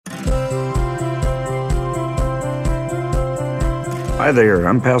Hi there,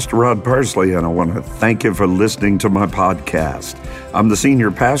 I'm Pastor Rod Parsley, and I want to thank you for listening to my podcast. I'm the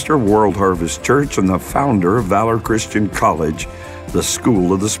senior pastor of World Harvest Church and the founder of Valor Christian College, the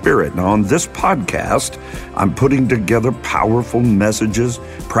School of the Spirit. Now, on this podcast, I'm putting together powerful messages,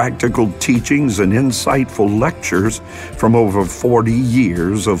 practical teachings, and insightful lectures from over 40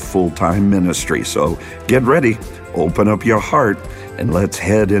 years of full-time ministry. So get ready, open up your heart, and let's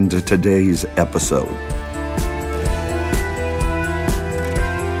head into today's episode.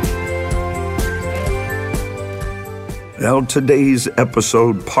 Now, today's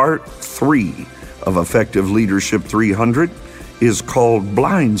episode, part 3 of Effective Leadership 300, is called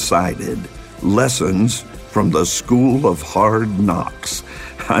Blindsided, Lessons from the School of Hard Knocks.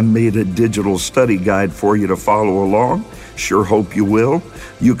 I made a digital study guide for you to follow along. Sure hope you will.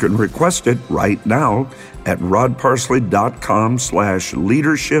 You can request it right now at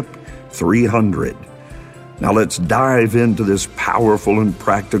rodparsley.com/leadership300. Now let's dive into this powerful and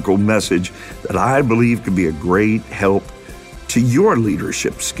practical message that I believe could be a great help to your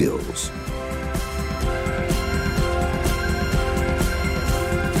leadership skills.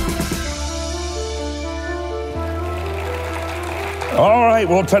 All right,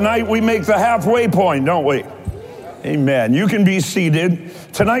 well, tonight we make the halfway point, don't we? Amen. You can be seated.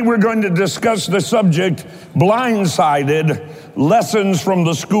 Tonight we're going to discuss the subject, Blindsided, Lessons from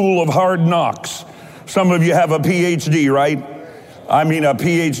the School of Hard Knocks. Some of you have a PhD, right? I mean a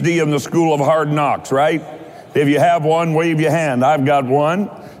PhD in the School of Hard Knocks, right? If you have one, wave your hand. I've got one.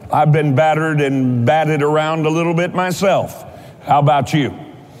 I've been battered and batted around a little bit myself. How about you?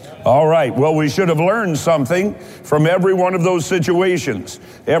 All right, well, we should have learned something from every one of those situations.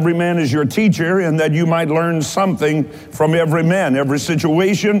 Every man is your teacher, and that you might learn something from every man. Every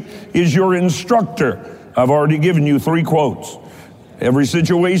situation is your instructor. I've already given you 3 quotes. Every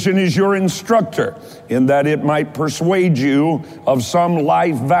situation is your instructor, in that it might persuade you of some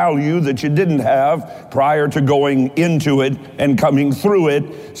life value that you didn't have prior to going into it and coming through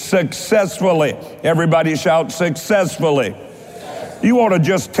it successfully. Everybody shout successfully. You ought to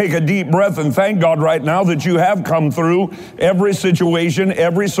just take a deep breath and thank God right now that you have come through every situation,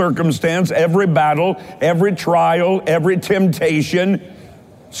 every circumstance, every battle, every trial, every temptation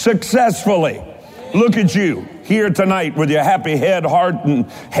successfully. Look at you here tonight with your happy head, heart, and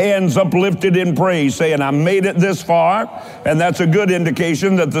hands uplifted in praise, saying, I made it this far. And that's a good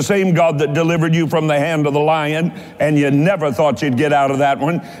indication that the same God that delivered you from the hand of the lion, and you never thought you'd get out of that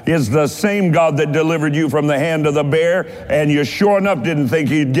one, is the same God that delivered you from the hand of the bear, and you sure enough didn't think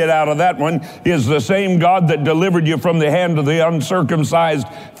you'd get out of that one, is the same God that delivered you from the hand of the uncircumcised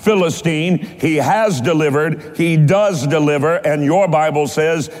Philistine. He has delivered, he does deliver, and your Bible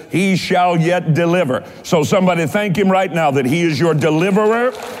says he shall yet deliver. So somebody thank him right now that he is your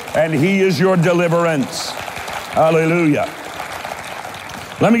deliverer and he is your deliverance. Hallelujah.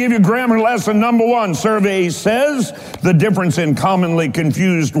 Let me give you grammar lesson number 1. Survey says the difference in commonly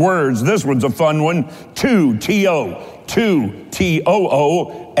confused words. This one's a fun one. To, T-O, to,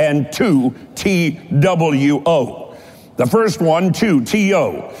 T-O-O, and to, T-W-O. The first one, to,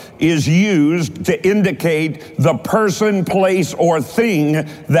 T-O, is used to indicate the person, place, or thing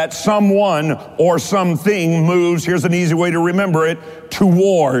that someone or something moves, here's an easy way to remember it,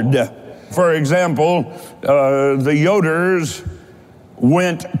 toward. For example, the Yoders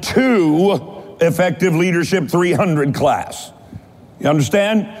went to Effective Leadership 300 class. You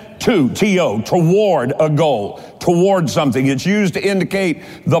understand? To, T-O, toward a goal, toward something. It's used to indicate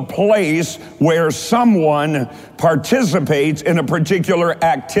the place where someone participates in a particular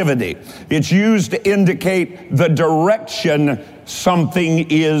activity. It's used to indicate the direction something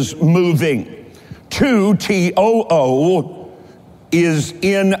is moving. To, T-O-O, is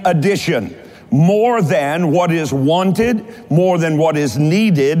in addition. More than what is wanted, more than what is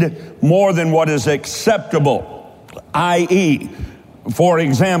needed, more than what is acceptable. I.e., for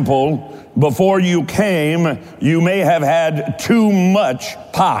example, before you came, you may have had too much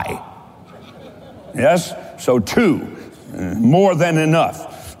pie. Yes? So more than enough.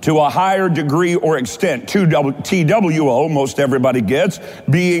 To a higher degree or extent. TWO, most everybody gets,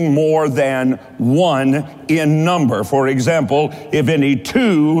 being more than 1 in number. For example, if any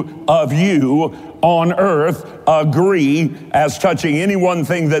 2 of you on earth agree as touching any one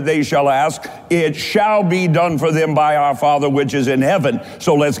thing that they shall ask, it shall be done for them by our Father which is in heaven.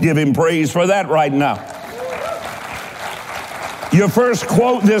 So let's give him praise for that right now. Your first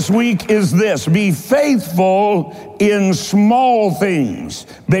quote this week is this: be faithful in small things,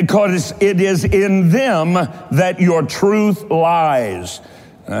 because it is in them that your truth lies.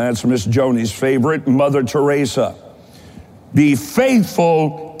 That's Miss Joni's favorite, Mother Teresa. Be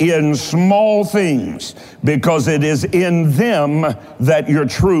faithful in small things, because it is in them that your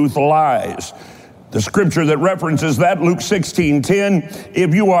truth lies. The scripture that references that, Luke 16:10,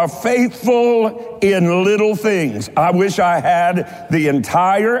 if you are faithful in little things. I wish I had the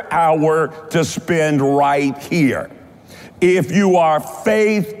entire hour to spend right here. If you are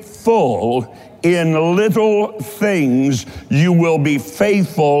faithful in little things, you will be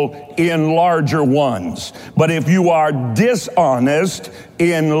faithful in larger ones. But if you are dishonest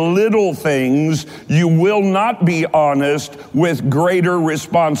in little things, you will not be honest with greater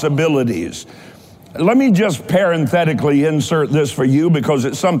responsibilities. Let me just parenthetically insert this for you, because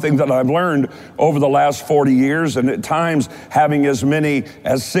it's something that I've learned over the last 40 years, and at times having as many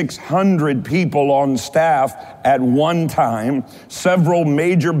as 600 people on staff at one time, several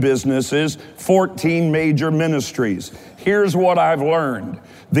major businesses, 14 major ministries. Here's what I've learned.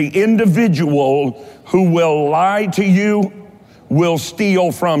 The individual who will lie to you will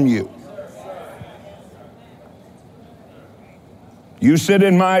steal from you. You sit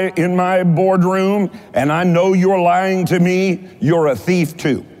in my boardroom and I know you're lying to me, you're a thief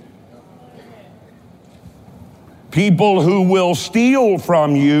too. People who will steal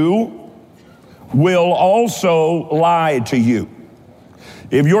from you will also lie to you.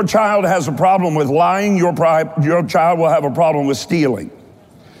 If your child has a problem with lying, your child will have a problem with stealing.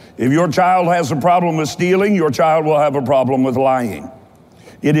 If your child has a problem with stealing, your child will have a problem with lying.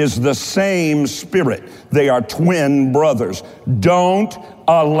 It is the same spirit. They are twin brothers. Don't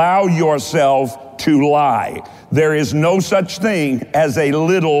allow yourself to lie. There is no such thing as a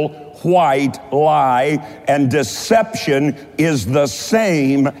little white lie, and deception is the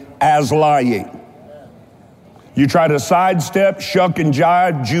same as lying. You try to sidestep, shuck and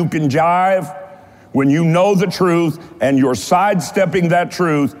jive, juke and jive. When you know the truth and you're sidestepping that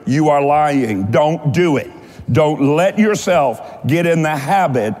truth, you are lying. Don't do it. Don't let yourself get in the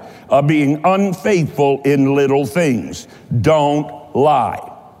habit of being unfaithful in little things. Don't lie.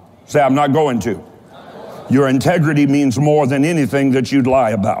 Say, I'm not going to. Your integrity means more than anything that you'd lie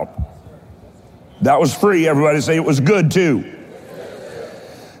about. That was free. Everybody say it was good too.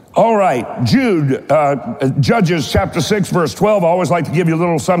 All right, Judges chapter 6, verse 12. I always like to give you a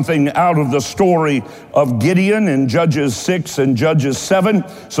little something out of the story of Gideon in Judges 6 and Judges 7.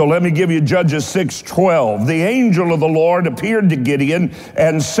 So let me give you Judges 6:12. The angel of the Lord appeared to Gideon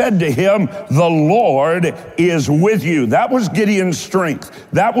and said to him, the Lord is with you. That was Gideon's strength.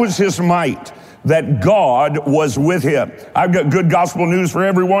 That was his might, that God was with him. I've got good gospel news for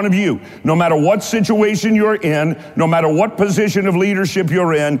every one of you. No matter what situation you're in, no matter what position of leadership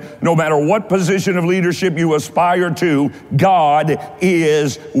you're in, no matter what position of leadership you aspire to, God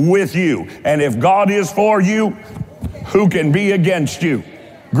is with you. And if God is for you, who can be against you?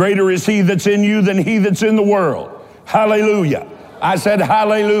 Greater is he that's in you than he that's in the world. Hallelujah. I said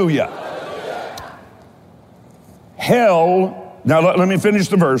hallelujah. Hell. Now let me finish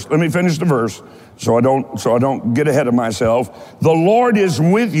the verse. So I don't get ahead of myself. The Lord is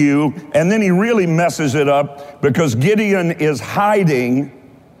with you, and then he really messes it up, because Gideon is hiding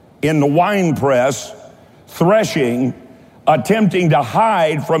in the winepress, threshing, attempting to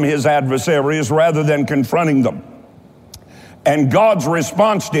hide from his adversaries rather than confronting them. And God's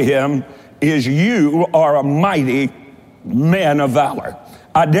response to him is, you are a mighty man of valor.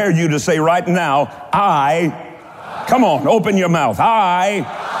 I dare you to say right now, come on, open your mouth. I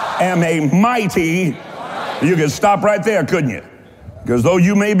am a mighty. You could stop right there, couldn't you? Because though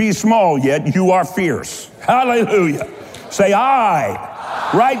you may be small yet, you are fierce. Hallelujah. Say,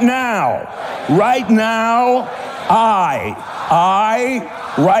 right now, right now,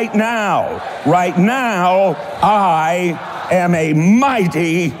 right now, I am a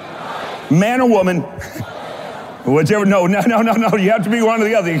mighty man or woman. Whichever, no, you have to be one or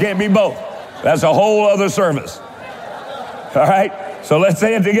the other. You can't be both. That's a whole other service. All right, so let's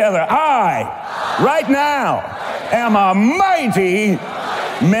say it together. I, right now, am a mighty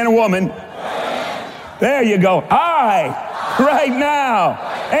man or woman. There you go. I, right now,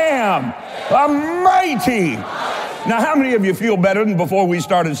 am a mighty. Now, how many of you feel better than before we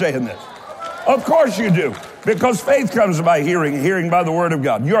started saying this? Of course you do, because faith comes by hearing, hearing by the word of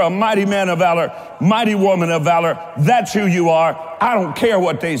God. You're a mighty man of valor, mighty woman of valor. That's who you are. I don't care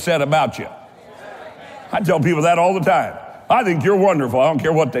what they said about you. I tell people that all the time. I think you're wonderful. I don't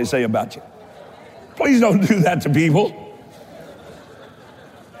care what they say about you. Please don't do that to people.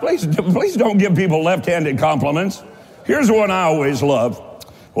 Please don't give people left-handed compliments. Here's one I always love.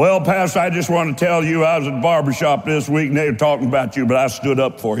 Well, Pastor, I just want to tell you I was at the barbershop this week and they were talking about you, but I stood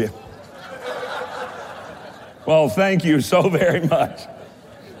up for you. Well, thank you so very much.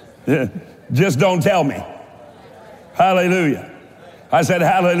 Just don't tell me. Hallelujah. I said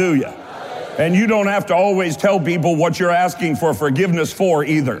hallelujah. And you don't have to always tell people what you're asking for forgiveness for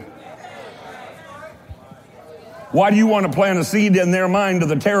either. Why do you want to plant a seed in their mind of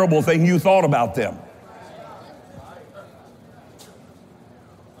the terrible thing you thought about them?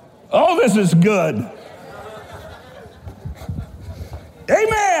 Oh, this is good.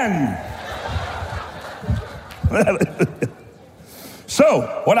 Amen.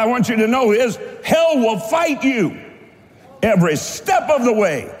 So, what I want you to know is hell will fight you every step of the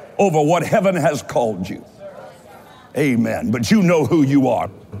way over what heaven has called you. Amen. But you know who you are.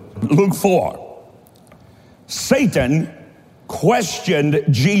 Luke 4. Satan questioned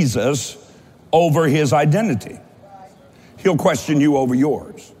Jesus over his identity. He'll question you over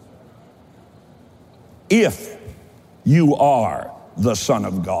yours. If you are the Son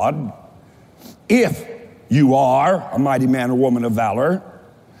of God, if you are a mighty man or woman of valor,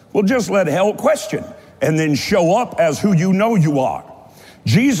 well, just let hell question and then show up as who you know you are.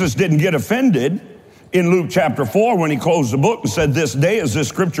 Jesus didn't get offended in Luke chapter 4 when he closed the book and said, "This day is this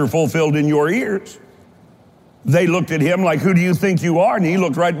scripture fulfilled in your ears." They looked at him like, "Who do you think you are?" And he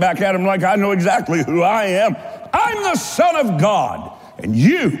looked right back at him like, "I know exactly who I am. I'm the Son of God, and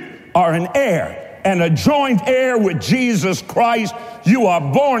you are an heir and a joint heir with Jesus Christ. You are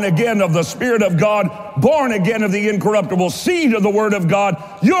born again of the Spirit of God, born again of the incorruptible seed of the Word of God.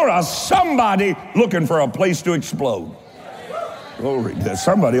 You're a somebody looking for a place to explode." Glory.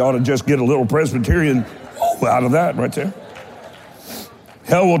 Somebody ought to just get a little Presbyterian out of that right there.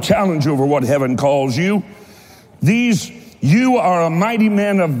 Hell will challenge you over what heaven calls you. You are a mighty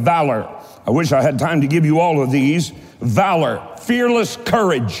man of valor. I wish I had time to give you all of these. Valor, fearless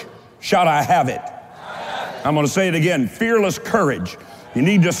courage. Shout, I have it. I'm going to say it again. Fearless courage. You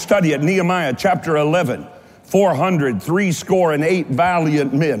need to study it. Nehemiah chapter 11. 468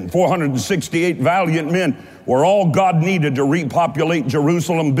 valiant men. 468 valiant men were all God needed to repopulate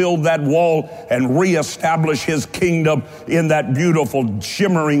Jerusalem, build that wall, and reestablish his kingdom in that beautiful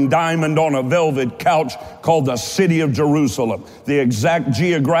shimmering diamond on a velvet couch called the city of Jerusalem, the exact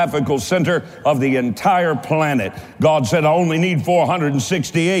geographical center of the entire planet. God said, "I only need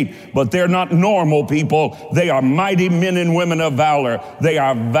 468, but they're not normal people. They are mighty men and women of valor. They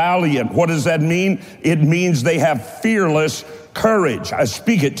are valiant." What does that mean? It means they have fearless courage. I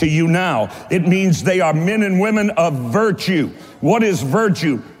speak it to you now. It means they are men and women of virtue. What is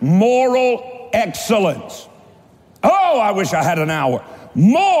virtue? Moral excellence. Oh, I wish I had an hour.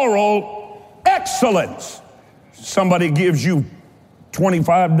 Moral excellence. Somebody gives you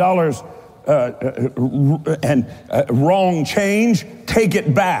 $25 and wrong change, take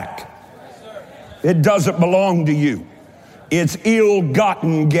it back. It doesn't belong to you. It's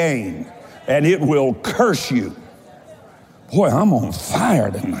ill-gotten gain, and it will curse you. Boy, I'm on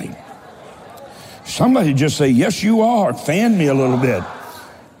fire tonight. Somebody just say, "Yes, you are." Fan me a little bit.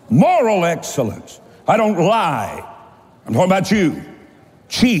 Moral excellence. I don't lie. I'm talking about you.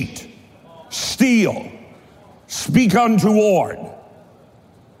 Cheat, steal, speak untoward.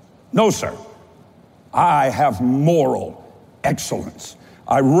 No, sir. I have moral excellence.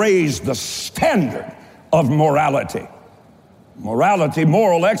 I raise the standard of morality. Morality,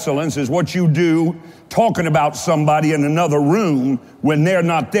 moral excellence is what you do talking about somebody in another room when they're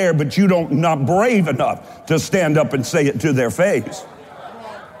not there, but you not brave enough to stand up and say it to their face.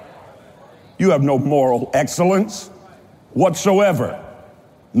 You have no moral excellence whatsoever,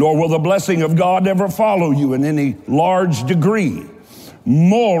 nor will the blessing of God ever follow you in any large degree.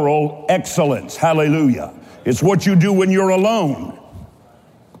 Moral excellence, hallelujah. It's what you do when you're alone.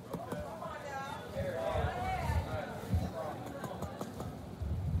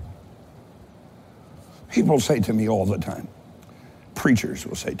 People say to me all the time, preachers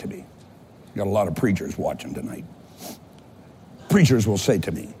will say to me, got a lot of preachers watching tonight. Preachers will say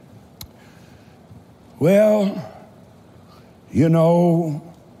to me, "Well, you know,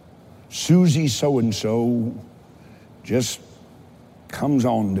 Susie so-and-so just comes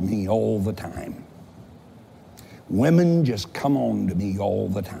on to me all the time. Women just come on to me all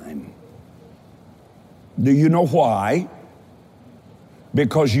the time." Do you know why?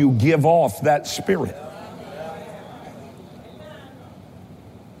 Because you give off that spirit.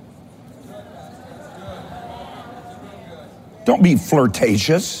 Don't be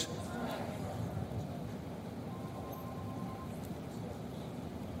flirtatious.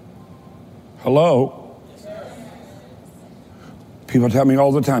 Hello? People tell me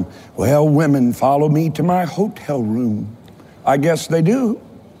all the time, "Well, women follow me to my hotel room." I guess they do,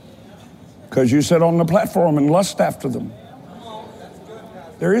 because you sit on the platform and lust after them.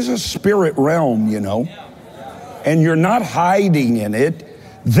 There is a spirit realm, you know, and you're not hiding in it.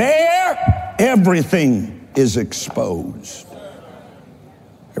 There, everything is exposed.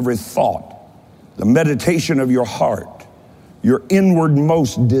 every thought, the meditation of your heart, your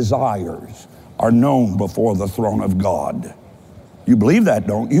inwardmost desires are known before the throne of God. You believe that,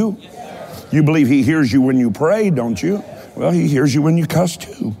 don't you? You believe he hears you when you pray, don't you? Well, he hears you when you cuss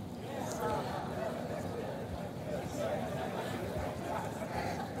too.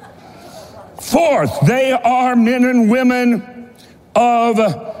 Fourth, they are men and women of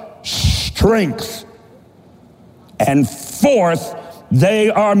strength. And fourth, they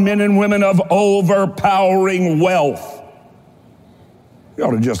are men and women of overpowering wealth. You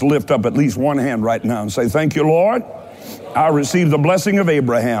ought to just lift up at least one hand right now and say, thank you, Lord. I receive the blessing of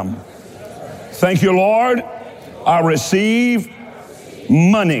Abraham. Thank you, Lord. I receive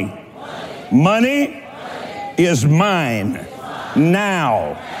money. Money is mine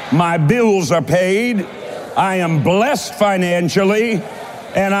now. My bills are paid. I am blessed financially,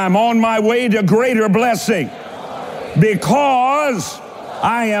 and I'm on my way to greater blessing because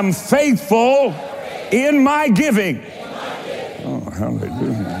I am faithful in my giving. Oh,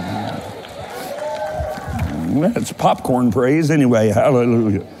 hallelujah. That's popcorn praise anyway.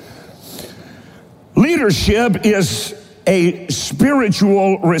 Hallelujah. Leadership is a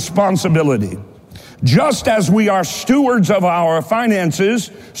spiritual responsibility. Just as we are stewards of our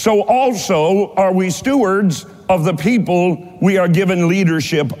finances, so also are we stewards of the people we are given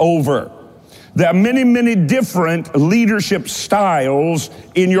leadership over. There are many, many different leadership styles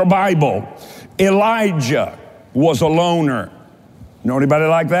in your Bible. Elijah was a loner. Know anybody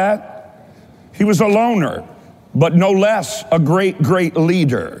like that? He was a loner, but no less a great, great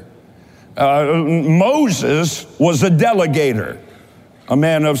leader. Moses was a delegator, a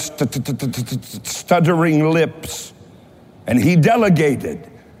man of stuttering lips, and he delegated.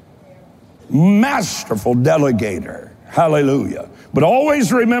 Masterful delegator. Hallelujah. But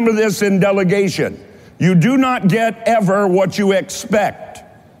always remember this in delegation. You do not get ever what you expect.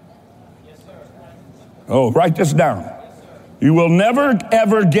 Oh, write this down. You will never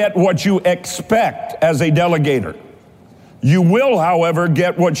ever get what you expect as a delegator. You will, however,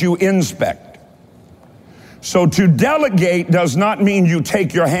 get what you inspect. So to delegate does not mean you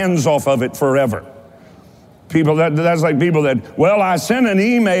take your hands off of it forever. That's like people that, well, I sent an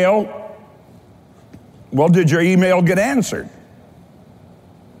email. Well, did your email get answered?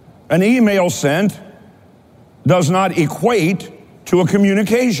 An email sent does not equate to a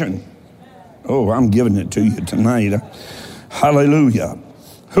communication. Oh, I'm giving it to you tonight. Hallelujah.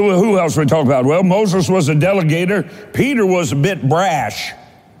 Who else we talk about? Well, Moses was a delegator. Peter was a bit brash.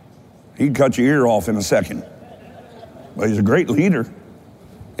 He'd cut your ear off in a second. But he's a great leader.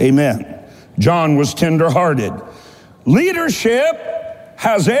 Amen. John was tender-hearted. Leadership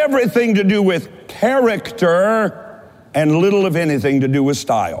has everything to do with character and little, if anything, to do with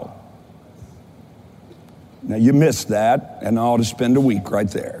style. Now, you missed that, and I ought to spend a week right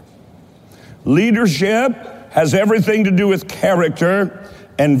there. Leadership has everything to do with character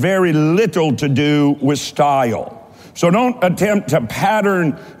and very little to do with style. So don't attempt to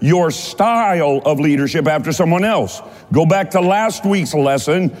pattern your style of leadership after someone else. Go back to last week's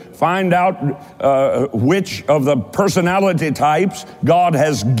lesson, find out which of the personality types God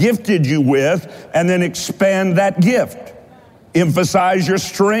has gifted you with, and then expand that gift. Emphasize your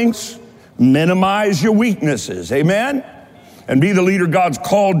strengths, minimize your weaknesses. Amen? And be the leader God's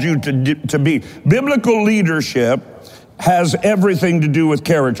called you to be. Biblical leadership has everything to do with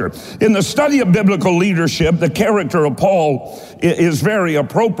character. In the study of biblical leadership, the character of Paul is very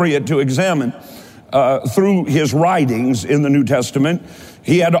appropriate to examine through his writings in the New Testament.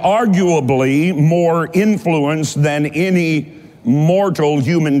 He had arguably more influence than any mortal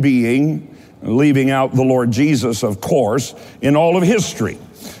human being, leaving out the Lord Jesus, of course, in all of history.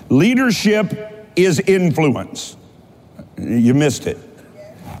 Leadership is influence. You missed it.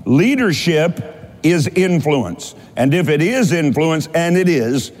 Leadership is influence. And if it is influence, and it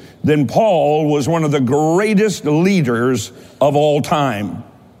is, then Paul was one of the greatest leaders of all time.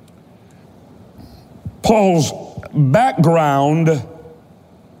 Paul's background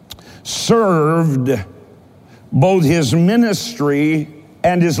served both his ministry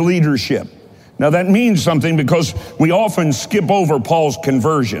and his leadership. Now that means something because we often skip over Paul's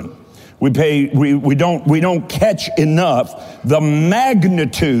conversion. We don't catch enough the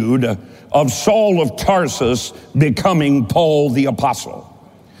magnitude of Saul of Tarsus becoming Paul the Apostle.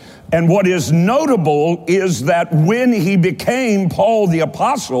 And what is notable is that when he became Paul the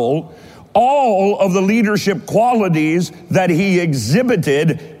Apostle, all of the leadership qualities that he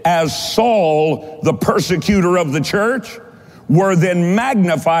exhibited as Saul, the persecutor of the church, were then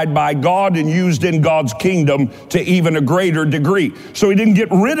magnified by God and used in God's kingdom to even a greater degree. So he didn't get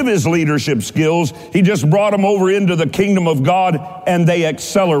rid of his leadership skills. He just brought them over into the kingdom of God, and they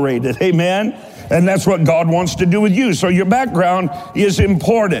accelerated. Amen? And that's what God wants to do with you. So your background is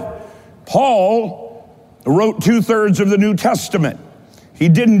important. Paul wrote 2/3 of the New Testament. He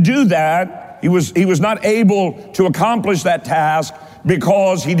didn't do that. He was not able to accomplish that task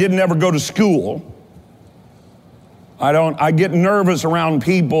because he didn't ever go to school. I get nervous around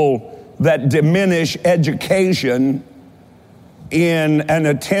people that diminish education in an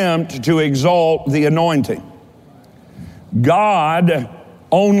attempt to exalt the anointing. God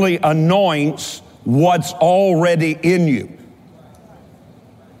only anoints what's already in you,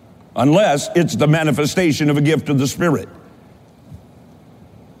 unless it's the manifestation of a gift of the Spirit.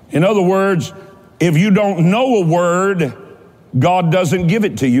 In other words, if you don't know a word, God doesn't give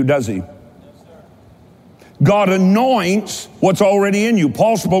it to you, does he? God anoints what's already in you.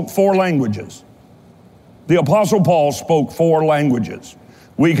 Paul spoke 4 languages. The Apostle Paul spoke 4 languages.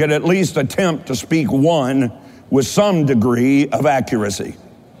 We could at least attempt to speak one with some degree of accuracy.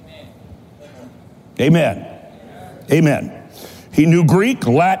 Amen. Amen. He knew Greek,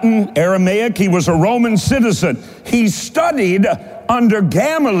 Latin, Aramaic. He was a Roman citizen. He studied under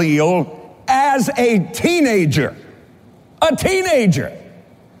Gamaliel as a teenager. A teenager.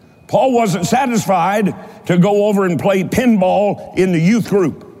 Paul wasn't satisfied to go over and play pinball in the youth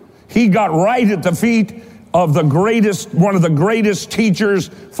group. He got right at the feet of one of the greatest teachers,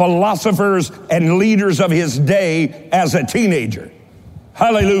 philosophers, and leaders of his day as a teenager.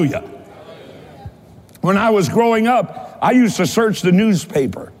 Hallelujah. When I was growing up, I used to search the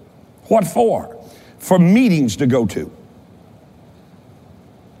newspaper. What for? For meetings to go to.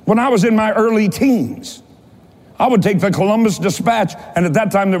 When I was in my early teens, I would take the Columbus Dispatch, and at that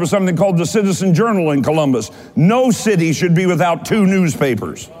time there was something called the Citizen Journal in Columbus. No city should be without 2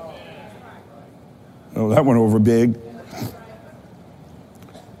 newspapers. Oh, that went over big.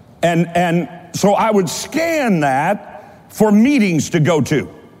 And so I would scan that for meetings to go to.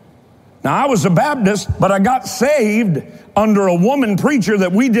 Now, I was a Baptist, but I got saved under a woman preacher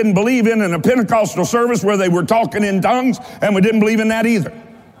that we didn't believe in a Pentecostal service where they were talking in tongues, and we didn't believe in that either.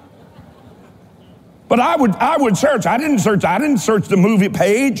 But I would search. I didn't search the movie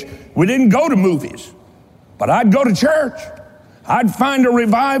page. We didn't go to movies. But I'd go to church. I'd find a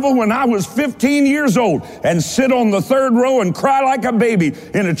revival when I was 15 years old and sit on the 3rd row and cry like a baby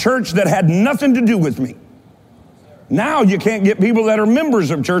in a church that had nothing to do with me. Now you can't get people that are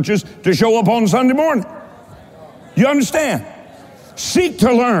members of churches to show up on Sunday morning. You understand? Seek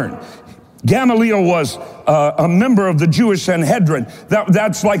to learn. Gamaliel was a member of the Jewish Sanhedrin.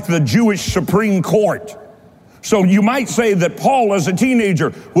 That's like the Jewish Supreme Court. So you might say that Paul, as a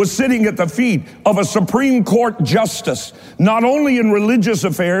teenager, was sitting at the feet of a Supreme Court justice, not only in religious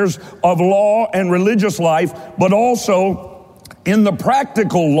affairs of law and religious life, but also in the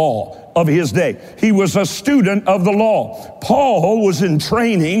practical law of his day. He was a student of the law. Paul was in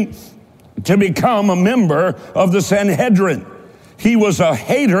training to become a member of the Sanhedrin. He was a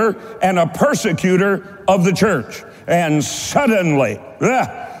hater and a persecutor of the church. And suddenly,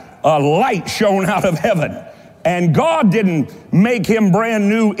 a light shone out of heaven. And God didn't make him brand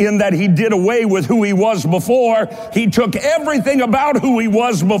new in that he did away with who he was before. He took everything about who he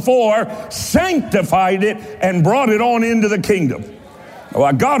was before, sanctified it, and brought it on into the kingdom.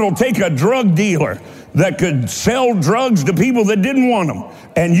 Well, God will take a drug dealer that could sell drugs to people that didn't want them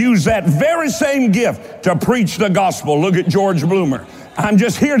and use that very same gift to preach the gospel. Look at George Bloomer. I'm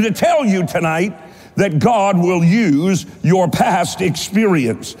just here to tell you tonight that God will use your past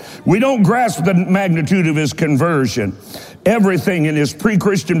experience. We don't grasp the magnitude of his conversion. Everything in his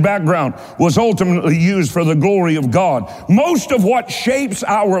pre-Christian background was ultimately used for the glory of God. Most of what shapes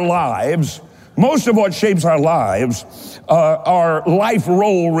our lives are life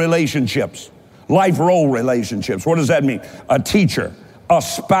role relationships. Life role relationships. What does that mean? A teacher, a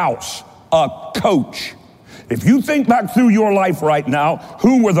spouse, a coach. If you think back through your life right now,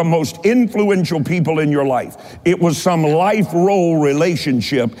 who were the most influential people in your life? It was some life role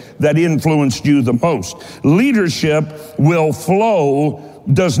relationship that influenced you the most. Leadership does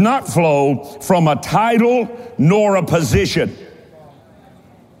not flow from a title nor a position.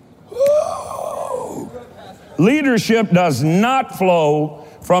 Leadership does not flow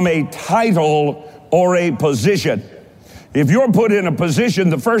from a title or a position. If you're put in a position,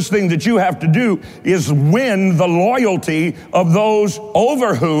 the first thing that you have to do is win the loyalty of those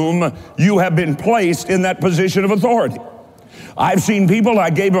over whom you have been placed in that position of authority. I've seen people, I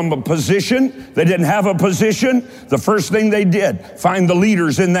gave them a position, they didn't have a position. The first thing they did, find the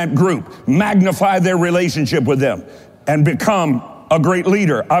leaders in that group, magnify their relationship with them. and become a great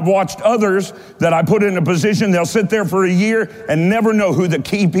leader. I've watched others that I put in a position, they'll sit there for a year and never know who the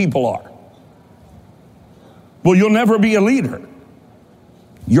key people are. Well, you'll never be a leader.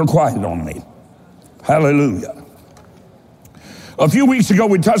 You're quiet on me. Hallelujah. A few weeks ago,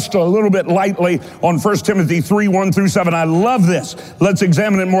 we touched a little bit lightly on 1 Timothy 3, 1 through 7. I love this. Let's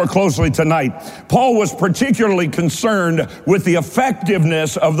examine it more closely tonight. Paul was particularly concerned with the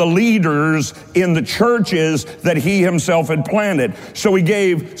effectiveness of the leaders in the churches that he himself had planted. So he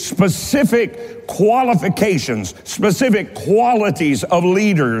gave specific qualifications, specific qualities of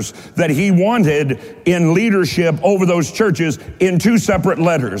leaders that he wanted in leadership over those churches in two separate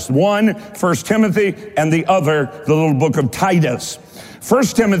letters. One, 1 Timothy, and the other, the little book of Titus. 1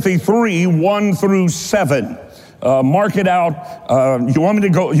 Timothy 3, 1 through 7. Mark it out. You want me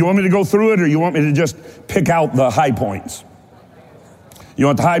to go through it, or you want me to just pick out the high points? You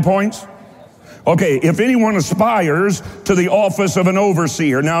want the high points? Okay, if anyone aspires to the office of an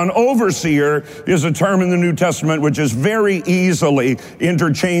overseer. Now, an overseer is a term in the New Testament which is very easily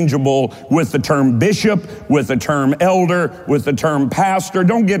interchangeable with the term bishop, with the term elder, with the term pastor.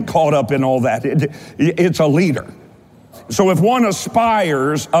 Don't get caught up in all that. It's a leader. So if one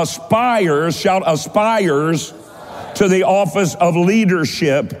aspires to the office of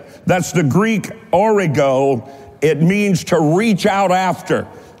leadership, that's the Greek origo. It means to reach out after,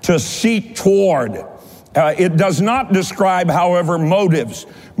 to seek toward. It does not describe, however, motives.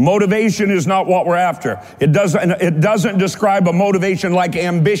 Motivation is not what we're after. It doesn't describe a motivation like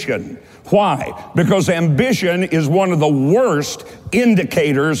ambition. Why? Because ambition is one of the worst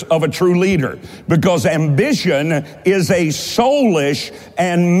indicators of a true leader. Because ambition is a soulish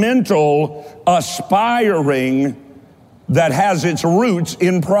and mental aspiring that has its roots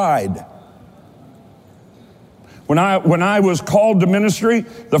in pride. When I was called to ministry,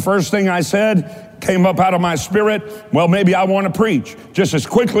 the first thing I said came up out of my spirit, well, maybe I want to preach. Just as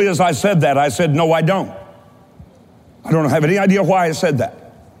quickly as I said that, I said, no, I don't. I don't have any idea why I said that.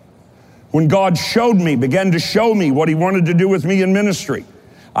 When God began to show me what he wanted to do with me in ministry,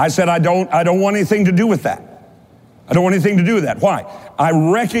 I said, I don't want anything to do with that. I don't want anything to do with that. Why? I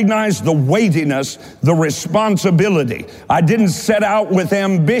recognize the weightiness, the responsibility. I didn't set out with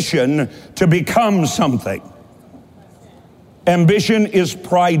ambition to become something. Ambition is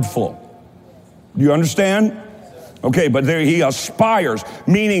prideful. Do you understand? Okay, but there he aspires,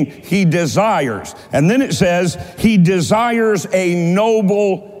 meaning he desires. And then it says he desires a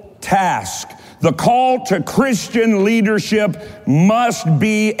noble task. The call to Christian leadership must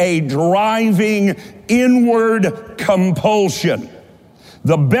be a driving inward compulsion.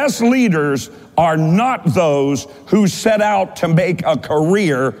 The best leaders are not those who set out to make a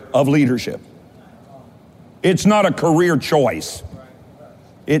career of leadership. It's not a career choice.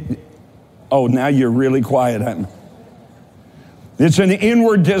 Now you're really quiet. It's an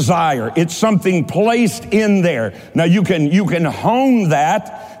inward desire. It's something placed in there. Now you can hone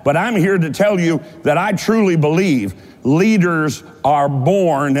that, but I'm here to tell you that I truly believe leaders are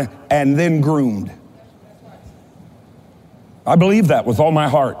born and then groomed. I believe that with all my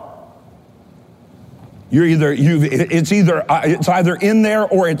heart. It's either in there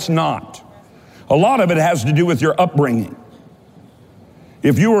or it's not. A lot of it has to do with your upbringing.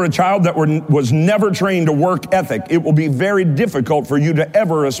 If you were a child that was never trained to work ethic, it will be very difficult for you to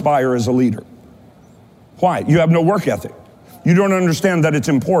ever aspire as a leader. Why? You have no work ethic. You don't understand that it's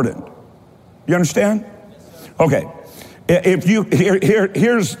important. You understand? Okay. If you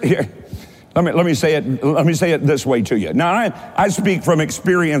let me say it this way to you. Now I speak from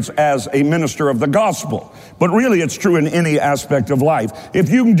experience as a minister of the gospel, but really it's true in any aspect of life. If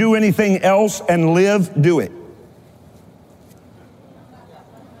you can do anything else and live, do it.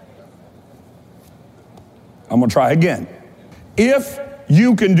 I'm going to try again. If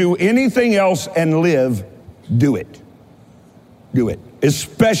you can do anything else and live, do it. Do it.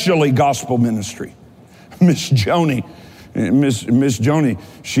 Especially gospel ministry. Miss Joni,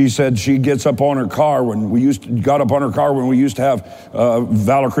 she said she gets up on her car when we used to have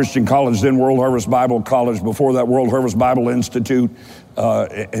Valor Christian College, then World Harvest Bible College, before that World Harvest Bible Institute.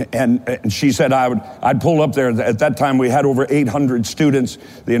 And she said I'd pull up there. At that time we had over 800 students.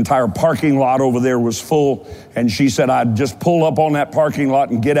 The entire parking lot over there was full. And she said I'd just pull up on that parking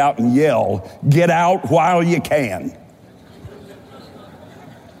lot and get out and yell, "Get out while you can."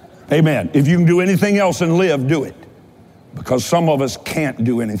 Amen. If you can do anything else and live, do it. Because some of us can't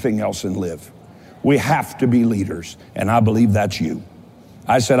do anything else and live. We have to be leaders. And I believe that's you.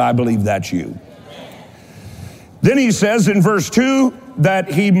 I said, I believe that's you. Then he says in verse 2 that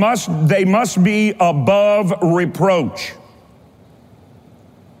they must be above reproach.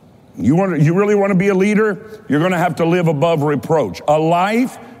 You really want to be a leader? You're going to have to live above reproach. A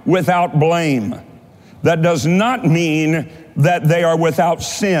life without blame. That does not mean that they are without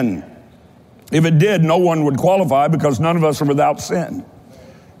sin. If it did, no one would qualify because none of us are without sin.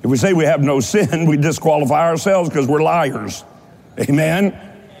 If we say we have no sin, we disqualify ourselves because we're liars. Amen?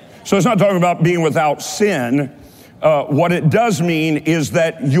 So it's not talking about being without sin. What it does mean is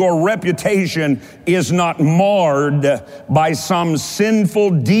that your reputation is not marred by some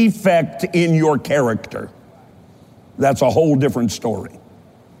sinful defect in your character. That's a whole different story.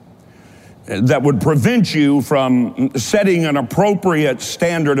 That would prevent you from setting an appropriate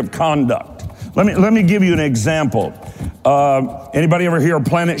standard of conduct. Let me give you an example. Anybody ever hear of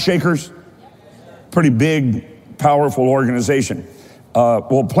Planet Shakers? Pretty big, powerful organization.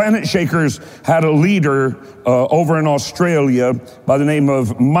 Well, Planet Shakers had a leader over in Australia by the name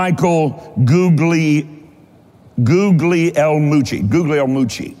of Michael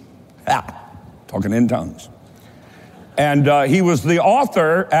Guglielmucci. Talking in tongues. And he was the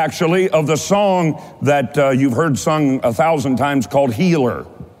author, actually, of the song that you've heard sung 1,000 times called Healer.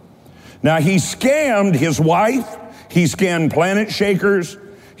 Now, he scammed his wife. He scammed Planet Shakers.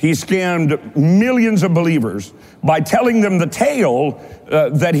 He scammed millions of believers by telling them the tale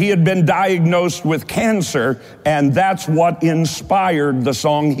that he had been diagnosed with cancer, and that's what inspired the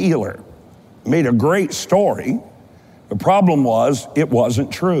song Healer. Made a great story. The problem was, it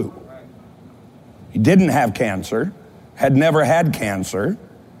wasn't true. He didn't have cancer, had never had cancer,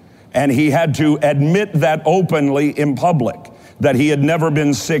 and he had to admit that openly in public, that he had never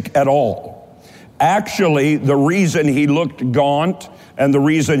been sick at all. Actually, the reason he looked gaunt and the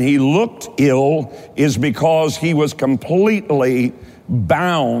reason he looked ill is because he was completely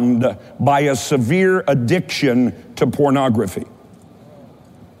bound by a severe addiction to pornography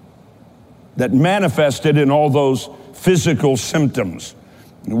that manifested in all those physical symptoms,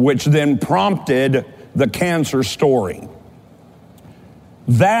 which then prompted the cancer story.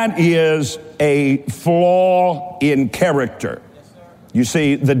 That is a flaw in character. You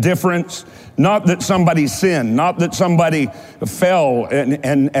see the difference? Not that somebody sinned, not that somebody fell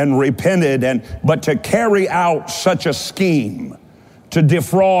and repented, but to carry out such a scheme to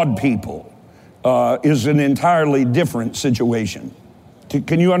defraud people is an entirely different situation.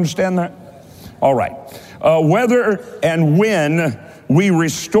 Can you understand that? All right. Whether and when we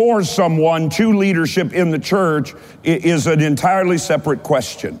restore someone to leadership in the church is an entirely separate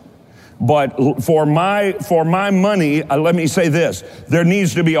question. But for my money, let me say this. There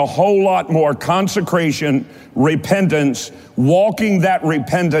needs to be a whole lot more consecration, repentance, walking that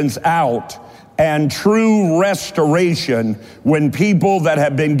repentance out, and true restoration when people that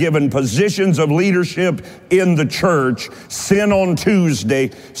have been given positions of leadership in the church sin on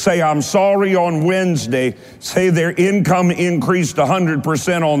Tuesday, say I'm sorry on Wednesday, say their income increased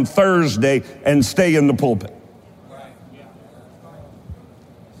 100% on Thursday, and stay in the pulpit.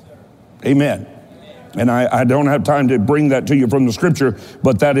 Amen. And I don't have time to bring that to you from the scripture,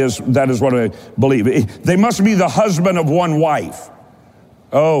 but that is what I believe. They must be the husband of one wife.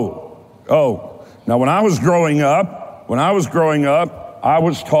 Oh. Now, when I was growing up, I was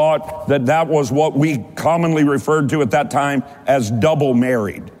taught that was what we commonly referred to at that time as double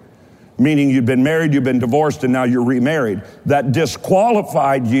married. Meaning you'd been married, you've been divorced, and now you're remarried. That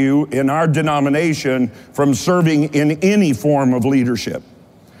disqualified you in our denomination from serving in any form of leadership.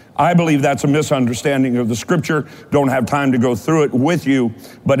 I believe that's a misunderstanding of the scripture. Don't have time to go through it with you,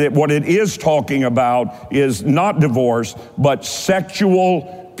 but what it is talking about is not divorce, but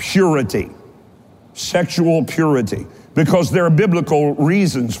sexual purity. Sexual purity. Because there are biblical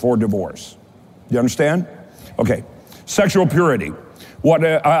reasons for divorce. You understand? Okay. Sexual purity.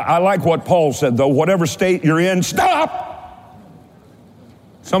 I like what Paul said, though. Whatever state you're in, stop!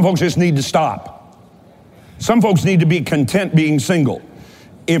 Some folks just need to stop. Some folks need to be content being single.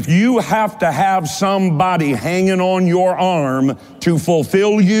 If you have to have somebody hanging on your arm to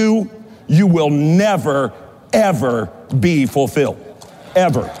fulfill you, you will never, ever be fulfilled.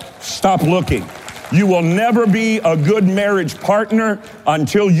 Ever. Stop looking. You will never be a good marriage partner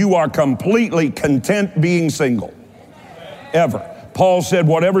until you are completely content being single. Ever. Paul said,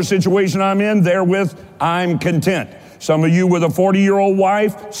 whatever situation I'm in, therewith I'm content. Some of you with a 40-year-old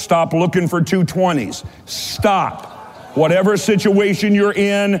wife, stop looking for 220s. Stop. Whatever situation you're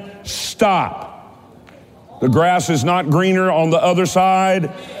in, stop. The grass is not greener on the other side,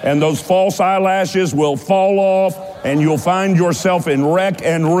 and those false eyelashes will fall off, and you'll find yourself in wreck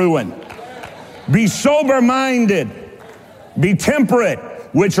and ruin. Be sober-minded. Be temperate,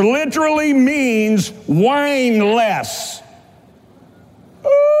 which literally means whine less.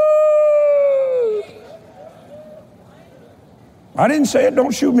 I didn't say it,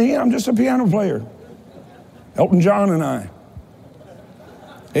 don't shoot me. I'm just a piano player. Elton John and I.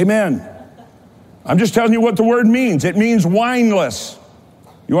 Amen. I'm just telling you what the word means. It means wineless.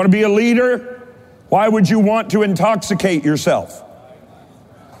 You want to be a leader? Why would you want to intoxicate yourself?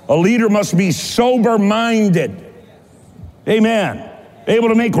 A leader must be sober-minded. Amen. Able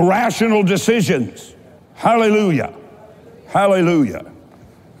to make rational decisions. Hallelujah. Hallelujah.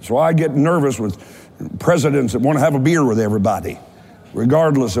 That's why I get nervous with presidents that want to have a beer with everybody,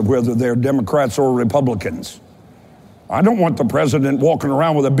 regardless of whether they're Democrats or Republicans. I don't want the president walking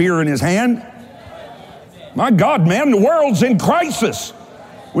around with a beer in his hand. My God, man, the world's in crisis.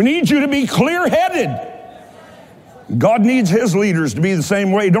 We need you to be clear-headed. God needs his leaders to be the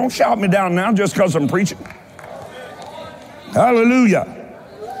same way. Don't shout me down now just because I'm preaching. Hallelujah.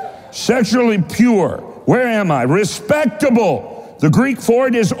 Sexually pure. Where am I? Respectable. The Greek for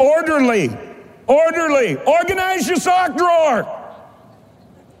it is orderly. Orderly. Organize your sock drawer.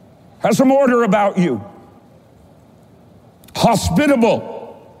 Have some order about you. Hospitable.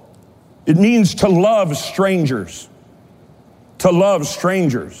 It means to love strangers. To love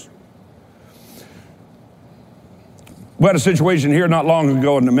strangers. We had a situation here not long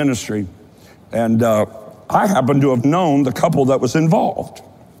ago in the ministry, and I happened to have known the couple that was involved.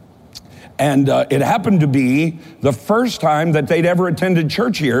 And it happened to be the first time that they'd ever attended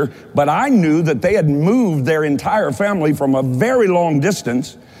church here, but I knew that they had moved their entire family from a very long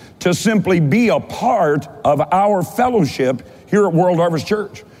distance to simply be a part of our fellowship here at World Harvest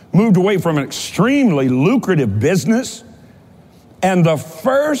Church. Moved away from an extremely lucrative business, and the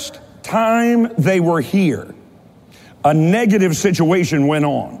first time they were here, a negative situation went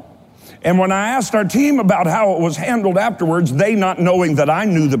on. And when I asked our team about how it was handled afterwards, they not knowing that I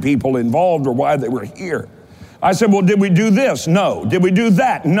knew the people involved or why they were here, I said, well, did we do this? No. Did we do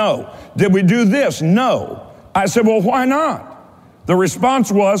that? No. Did we do this? No. I said, well, why not? The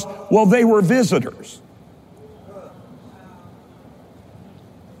response was, well, they were visitors.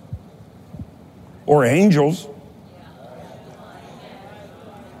 Or angels.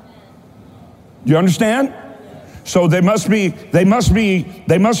 Do you understand? So they must be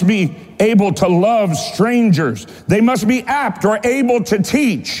able to love strangers. They must be apt or able to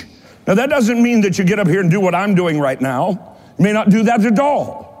teach. Now that doesn't mean that you get up here and do what I'm doing right now. You may not do that at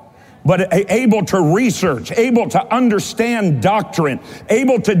all. But able to research, able to understand doctrine,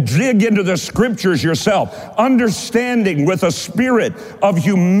 able to dig into the scriptures yourself, understanding with a spirit of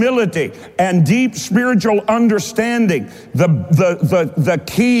humility and deep spiritual understanding the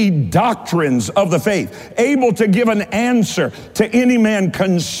key doctrines of the faith, able to give an answer to any man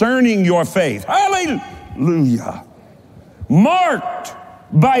concerning your faith. Hallelujah. Marked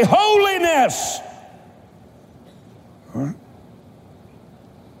by holiness. Huh?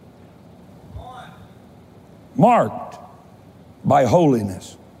 Marked by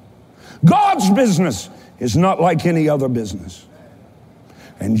holiness. God's business is not like any other business.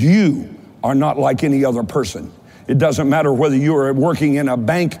 And you are not like any other person. It doesn't matter whether you are working in a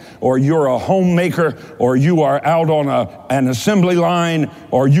bank or you're a homemaker or you are out on an assembly line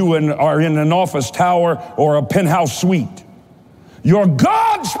or you are in an office tower or a penthouse suite. You're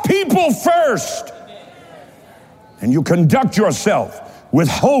God's people first. And you conduct yourself with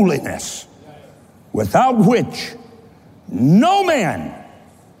holiness, without which no man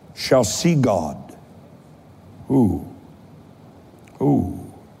shall see God. Ooh,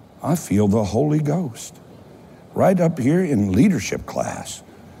 I feel the Holy Ghost right up here in leadership class.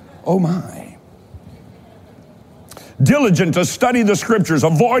 Oh my. Diligent to study the scriptures,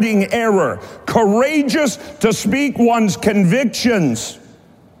 avoiding error, courageous to speak one's convictions.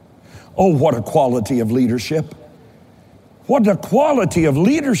 Oh, what a quality of leadership. What a quality of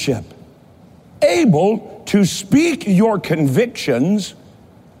leadership. Able to speak your convictions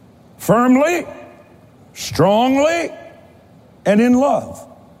firmly, strongly, and in love.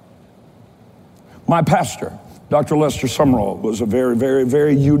 My pastor, Dr. Lester Sumrall, was a very, very,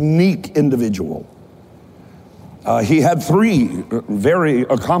 very unique individual. He had 3 very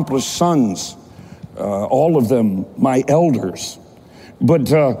accomplished sons, all of them my elders. But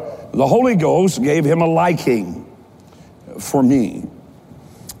the Holy Ghost gave him a liking for me.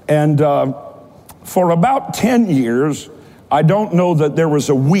 And for about 10 years, I don't know that there was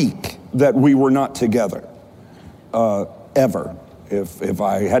a week that we were not together, ever. If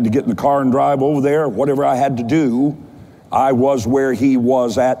I had to get in the car and drive over there, whatever I had to do, I was where he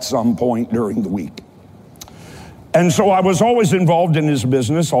was at some point during the week. And so I was always involved in his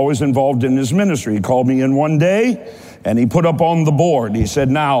business, always involved in his ministry. He called me in one day, and he put up on the board, he said,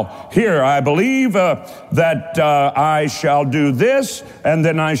 now, here, I believe that I shall do this, and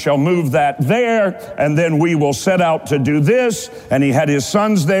then I shall move that there, and then we will set out to do this. And he had his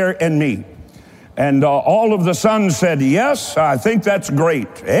sons there and me. And all of the sons said, yes, I think that's great.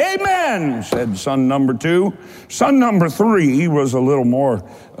 Amen, said son number 2. Son number 3, he was a little more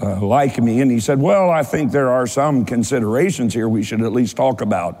like me, and he said, well, I think there are some considerations here we should at least talk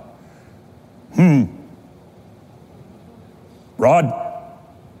about. Rod?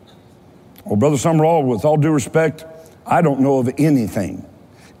 Well, Brother Summerall, with all due respect, I don't know of anything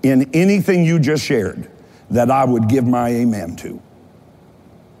in anything you just shared that I would give my amen to.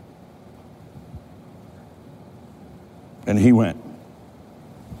 And he went.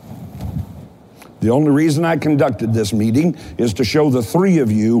 The only reason I conducted this meeting is to show the 3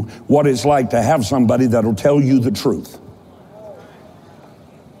 of you what it's like to have somebody that'll tell you the truth.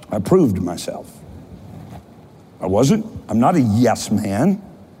 I proved myself. I'm not a yes man.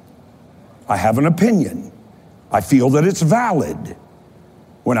 I have an opinion. I feel that it's valid.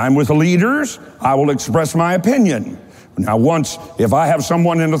 When I'm with leaders, I will express my opinion. Now, if I have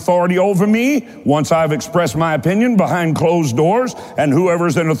someone in authority over me, once I've expressed my opinion behind closed doors, and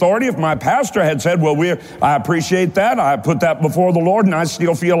whoever's in authority, if my pastor had said, well, I appreciate that, I put that before the Lord, and I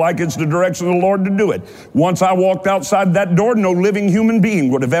still feel like it's the direction of the Lord to do it. Once I walked outside that door, no living human being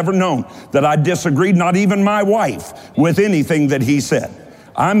would have ever known that I disagreed, not even my wife, with anything that he said.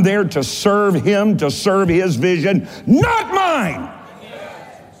 I'm there to serve him, to serve his vision, not mine.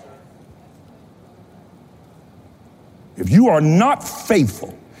 If you are not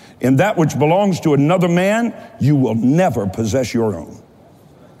faithful in that which belongs to another man, you will never possess your own.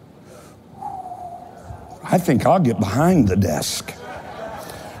 I think I'll get behind the desk.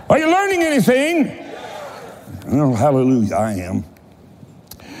 Are you learning anything? Oh, hallelujah, I am.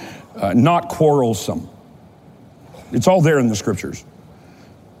 Not quarrelsome. It's all there in the scriptures.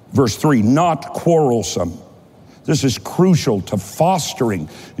 Verse 3, not quarrelsome. This is crucial to fostering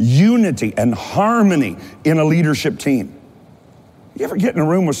unity and harmony in a leadership team. You ever get in a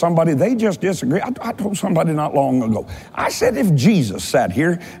room with somebody, they just disagree? I told somebody not long ago, I said if Jesus sat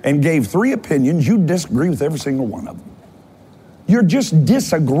here and gave 3 opinions, you'd disagree with every single one of them. You're just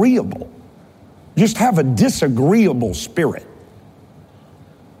disagreeable. Just have a disagreeable spirit.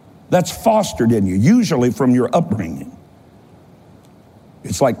 That's fostered in you, usually from your upbringing.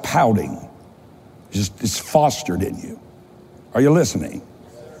 It's like pouting. It's fostered in you. Are you listening?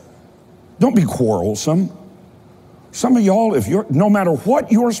 Don't be quarrelsome. Some of y'all, no matter what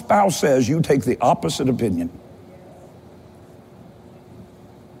your spouse says, you take the opposite opinion.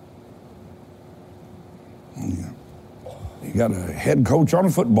 You got a head coach on a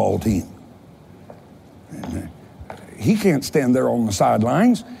football team. And he can't stand there on the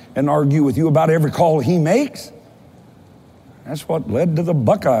sidelines and argue with you about every call he makes. That's what led to the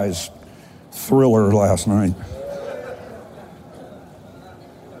Buckeyes thriller last night.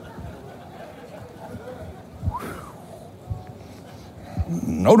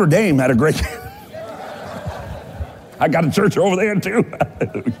 Notre Dame had a great I got a church over there too. I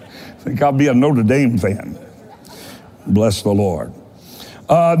think I'll be a Notre Dame fan. Bless the Lord.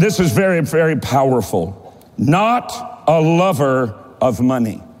 This is very, very powerful. Not a lover of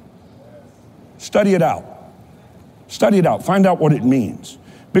money. Study it out. Study it out. Find out what it means.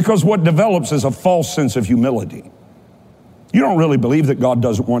 Because what develops is a false sense of humility. You don't really believe that God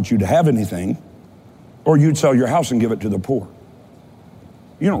doesn't want you to have anything, or you'd sell your house and give it to the poor.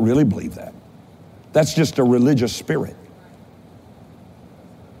 You don't really believe that. That's just a religious spirit.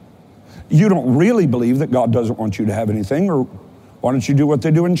 You don't really believe that God doesn't want you to have anything, or why don't you do what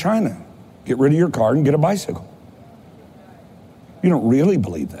they do in China? Get rid of your car and get a bicycle. You don't really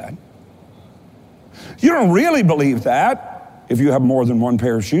believe that. You don't really believe that if you have more than one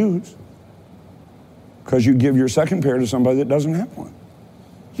pair of shoes, because you give your second pair to somebody that doesn't have one.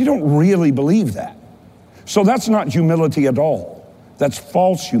 You don't really believe that. So that's not humility at all. That's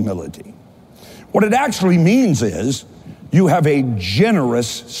false humility. What it actually means is you have a generous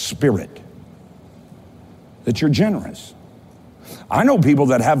spirit, that you're generous. I know people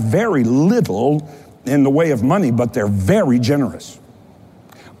that have very little in the way of money, but they're very generous.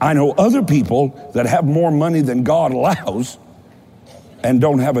 I know other people that have more money than God allows and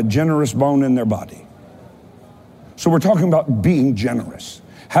don't have a generous bone in their body. So we're talking about being generous,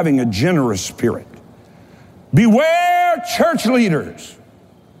 having a generous spirit. Beware church leaders.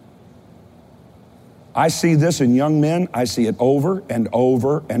 I see this in young men. I see it over and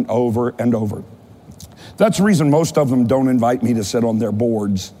over and over and over. That's the reason most of them don't invite me to sit on their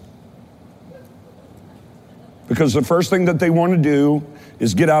boards. Because the first thing that they want to do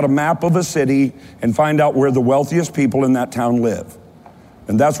is get out a map of a city and find out where the wealthiest people in that town live.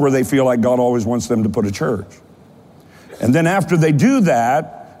 And that's where they feel like God always wants them to put a church. And then after they do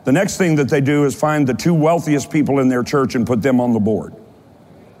that, the next thing that they do is find the 2 wealthiest people in their church and put them on the board.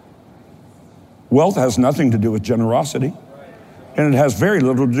 Wealth has nothing to do with generosity, and it has very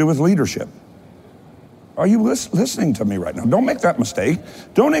little to do with leadership. Are you listening to me right now? Don't make that mistake.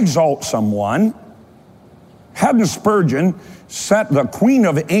 Don't exalt someone. Haddon Spurgeon sat the Queen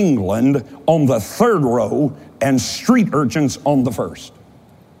of England on the 3rd row and street urchins on the 1st.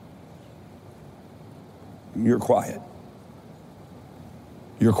 You're quiet.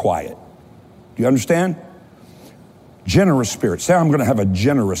 You're quiet. Do you understand? Generous spirit. Say, I'm going to have a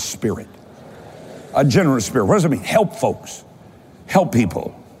generous spirit. A generous spirit. What does it mean? Help folks. Help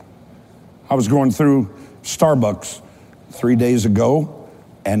people. I was going through Starbucks 3 days ago,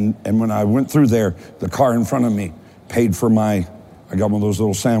 and when I went through there, the car in front of me paid for I got one of those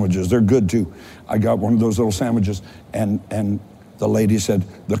little sandwiches. They're good too. I got one of those little sandwiches, and the lady said,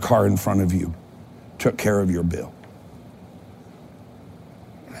 the car in front of you took care of your bill.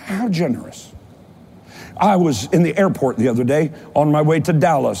 How generous. I was in the airport the other day on my way to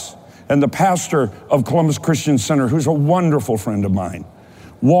Dallas, and the pastor of Columbus Christian Center, who's a wonderful friend of mine,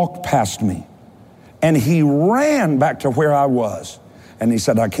 walked past me, and he ran back to where I was. And he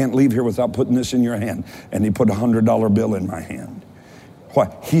said, I can't leave here without putting this in your hand. And he put a $100 bill in my hand.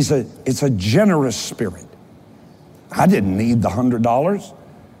 Why? It's a generous spirit. I didn't need the $100.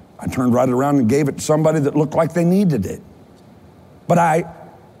 I turned right around and gave it to somebody that looked like they needed it. But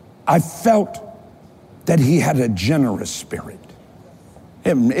I felt that he had a generous spirit.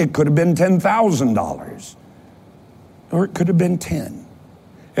 It could have been $10,000, or it could have been 10.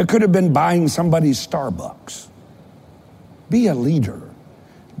 It could have been buying somebody's Starbucks. Be a leader.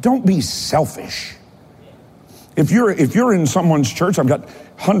 Don't be selfish. If you're in someone's church, I've got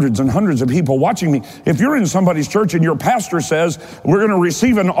hundreds and hundreds of people watching me. If you're in somebody's church and your pastor says, we're going to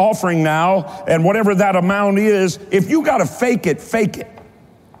receive an offering now, and whatever that amount is, if you got to fake it, fake it.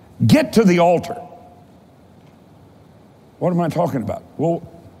 Get to the altar. What am I talking about? Well,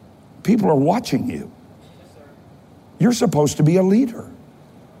 people are watching you. You're supposed to be a leader.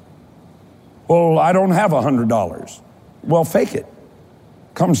 Well, I don't have $100. Well, fake it.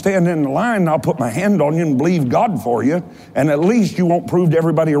 Come stand in the line, and I'll put my hand on you and believe God for you, and at least you won't prove to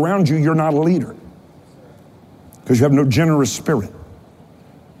everybody around you you're not a leader because you have no generous spirit.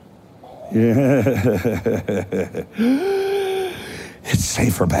 Yeah. It's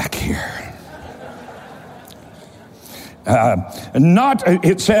safer back here.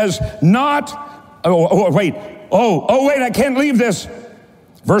 It says, wait, I can't leave this.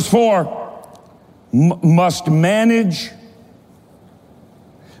 Verse 4, must manage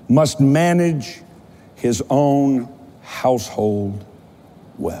his own household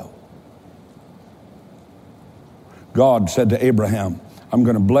well. God said to Abraham, I'm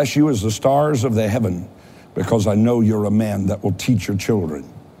going to bless you as the stars of the heaven because I know you're a man that will teach your children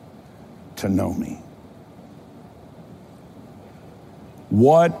to know me.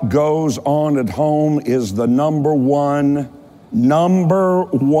 What goes on at home is the number one.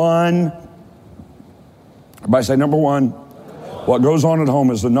 Everybody say number one. What goes on at home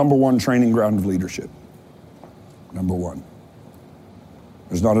is the number one training ground of leadership. Number one.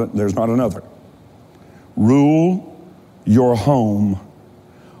 There's not another. Rule your home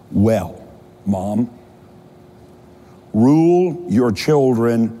well, Mom. Rule your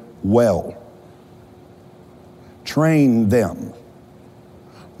children well. Train them.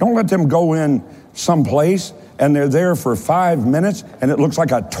 Don't let them go in someplace and they're there for 5 minutes and it looks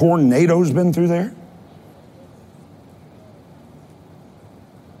like a tornado's been through there.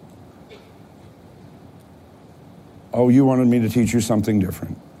 Oh, you wanted me to teach you something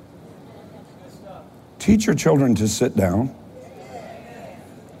different. Teach your children to sit down.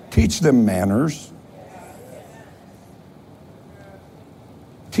 Teach them manners.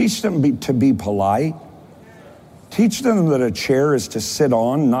 Teach them to be polite. Teach them that a chair is to sit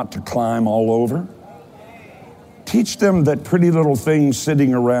on, not to climb all over. Teach them that pretty little things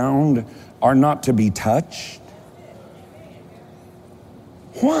sitting around are not to be touched.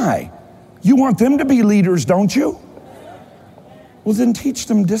 Why? You want them to be leaders, don't you? Well, then teach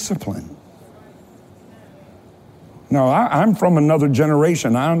them discipline. No, I'm from another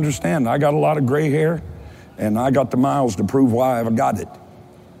generation. I understand. I got a lot of gray hair, and I got the miles to prove why I've got it.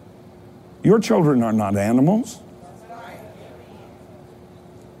 Your children are not animals.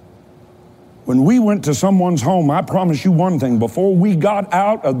 When we went to someone's home, I promise you one thing. Before we got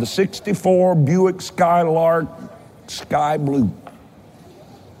out of the 64 Buick Skylark Sky Blue,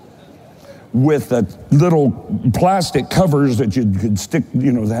 with the little plastic covers that you could stick,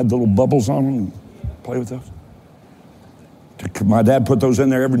 that had little bubbles on them, and play with those. My dad put those in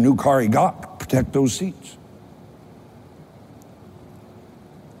there every new car he got to protect those seats.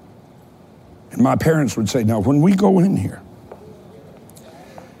 And my parents would say, now when we go in here,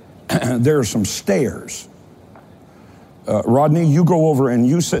 there are some stairs. Rodney, you go over and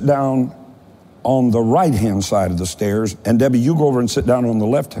you sit down on the right-hand side of the stairs, and Debbie, you go over and sit down on the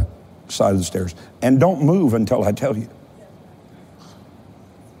left side of the stairs, and don't move until I tell you.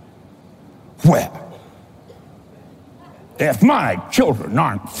 Well, if my children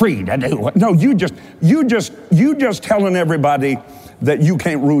aren't free to do it, no, you just telling everybody that you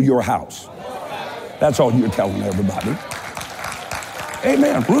can't rule your house. That's all you're telling everybody.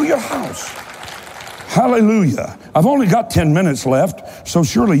 Amen. Rule your house. Hallelujah. I've only got 10 minutes left, so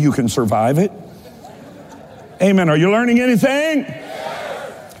surely you can survive it. Amen. Are you learning anything?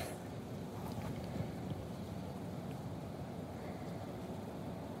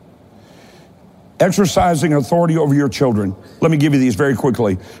 Exercising authority over your children. Let me give you these very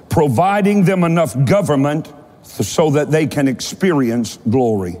quickly. Providing them enough government so that they can experience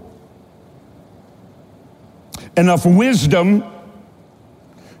glory. Enough wisdom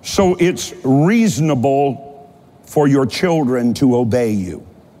so it's reasonable for your children to obey you.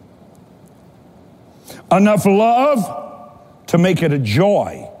 Enough love to make it a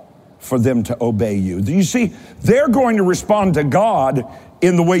joy for them to obey you. You see, they're going to respond to God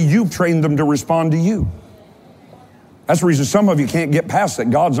in the way you've trained them to respond to you. That's the reason some of you can't get past that.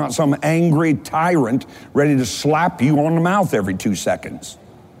 God's not some angry tyrant ready to slap you on the mouth every 2 seconds.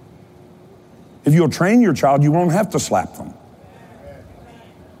 If you'll train your child, you won't have to slap them.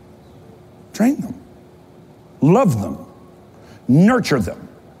 Train them. Love them. Nurture them.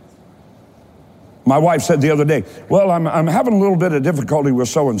 My wife said the other day, well, I'm having a little bit of difficulty with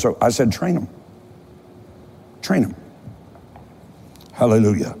so-and-so. I said, train them. Train them.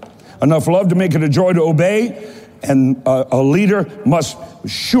 Hallelujah. Enough love to make it a joy to obey, and a leader must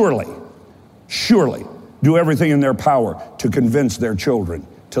surely do everything in their power to convince their children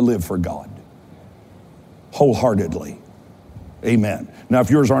to live for God. Wholeheartedly. Amen. Now, if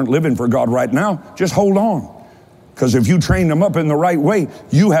yours aren't living for God right now, just hold on. Because if you train them up in the right way,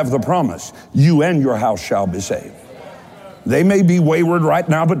 you have the promise. You and your house shall be saved. They may be wayward right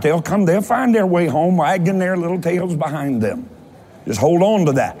now, but they'll find their way home, wagging their little tails behind them. Just hold on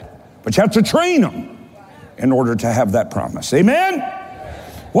to that. But you have to train them in order to have that promise. Amen?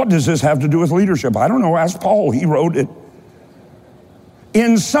 What does this have to do with leadership? I don't know. Ask Paul. He wrote it.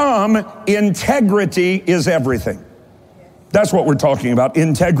 In sum, integrity is everything. That's what we're talking about,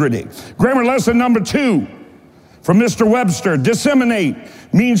 integrity. Grammar lesson number 2 from Mr. Webster. Disseminate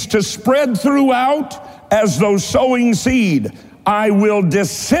means to spread throughout as though sowing seed. I will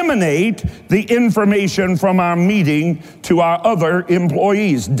disseminate the information from our meeting to our other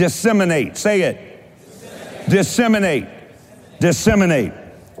employees. Disseminate. Say it. Disseminate. Disseminate.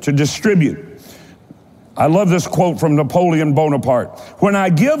 To distribute. I love this quote from Napoleon Bonaparte. When I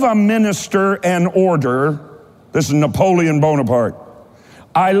give a minister an order, this is Napoleon Bonaparte,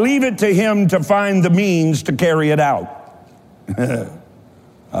 I leave it to him to find the means to carry it out.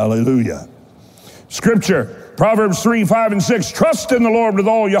 Hallelujah. Scripture, Proverbs 3, 5, and 6. Trust in the Lord with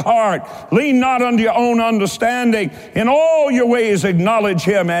all your heart. Lean not unto your own understanding. In all your ways acknowledge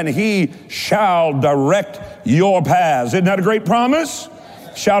him, and he shall direct your paths. Isn't that a great promise?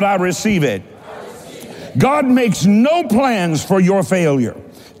 Shout, I receive it. God makes no plans for your failure.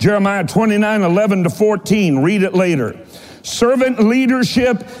 Jeremiah 29, 11 to 14. Read it later. Servant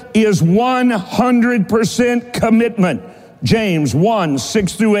leadership is 100% commitment. James 1,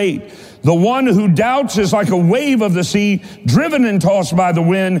 6 through 8. The one who doubts is like a wave of the sea, driven and tossed by the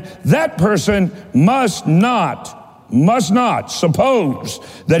wind. That person must not suppose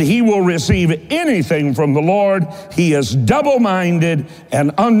that he will receive anything from the Lord. He is double-minded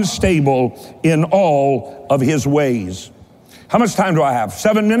and unstable in all of his ways. How much time do I have?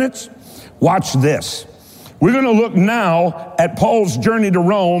 7 minutes? Watch this. We're going to look now at Paul's journey to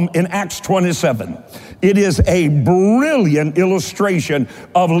Rome in Acts 27. It is a brilliant illustration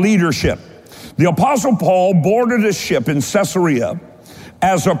of leadership. The Apostle Paul boarded a ship in Caesarea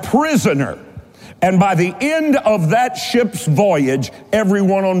as a prisoner. And by the end of that ship's voyage,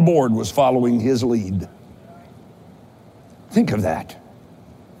 everyone on board was following his lead. Think of that.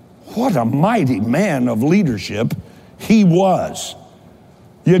 What a mighty man of leadership he was.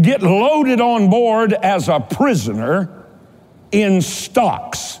 You get loaded on board as a prisoner in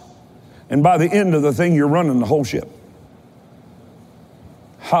stocks. And by the end of the thing, you're running the whole ship.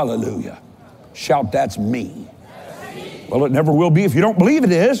 Hallelujah. Shout, that's me. Well, it never will be if you don't believe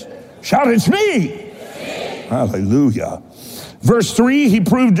it is. Shout, it's me. Hallelujah. Verse 3, he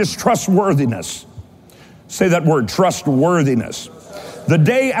proved his trustworthiness. Say that word, trustworthiness. The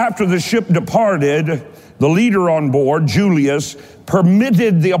day after the ship departed, the leader on board, Julius,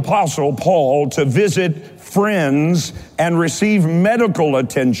 permitted the apostle Paul to visit friends and receive medical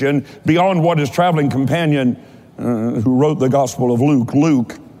attention beyond what his traveling companion, who wrote the Gospel of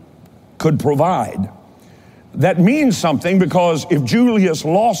Luke, could provide. That means something, because if Julius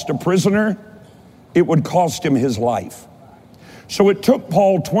lost a prisoner, it would cost him his life. So it took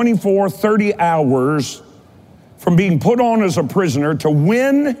Paul 30 hours from being put on as a prisoner to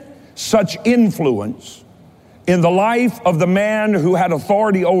win such influence in the life of the man who had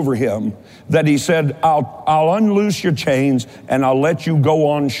authority over him that he said, I'll unloose your chains and I'll let you go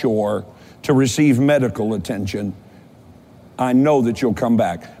on shore to receive medical attention. I know that you'll come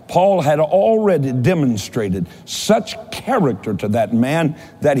back. Paul had already demonstrated such character to that man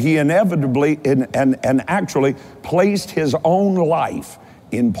that he inevitably and actually placed his own life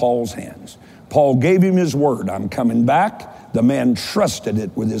in Paul's hands. Paul gave him his word, I'm coming back. The man trusted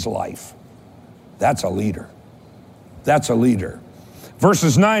it with his life. That's a leader. That's a leader.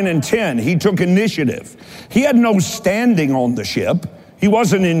 Verses 9 and 10, he took initiative. He had no standing on the ship. He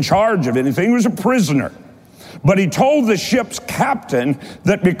wasn't in charge of anything. He was a prisoner. But he told the ship's captain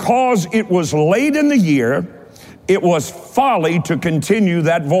that because it was late in the year, it was folly to continue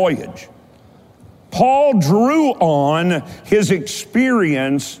that voyage. Paul drew on his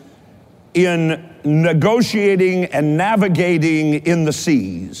experience in negotiating and navigating in the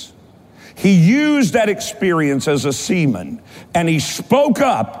seas. He used that experience as a seaman, and he spoke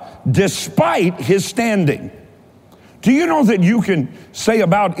up despite his standing. Do you know that you can say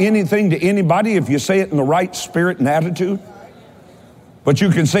about anything to anybody if you say it in the right spirit and attitude? But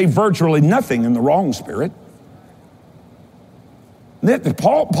you can say virtually nothing in the wrong spirit.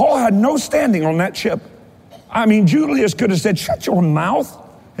 Paul had no standing on that ship. I mean, Julius could have said, shut your mouth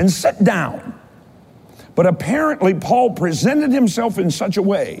and sit down. But apparently Paul presented himself in such a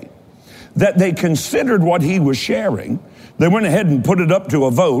way that they considered what he was sharing. They went ahead and put it up to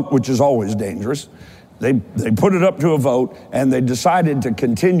a vote, which is always dangerous. They put it up to a vote, and they decided to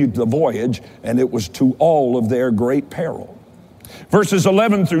continue the voyage, and it was to all of their great peril. Verses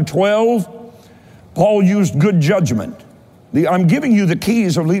 11 through 12, Paul used good judgment. I'm giving you the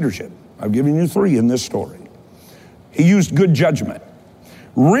keys of leadership. I've given you 3 in this story. He used good judgment.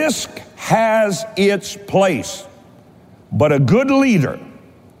 Risk has its place, but a good leader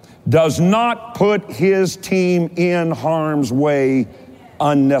does not put his team in harm's way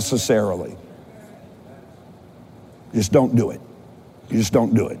unnecessarily. Just don't do it. You just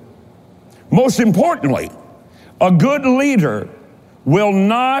don't do it. Most importantly, a good leader will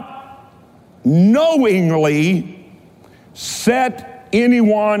not knowingly set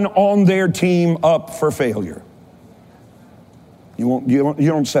anyone on their team up for failure. You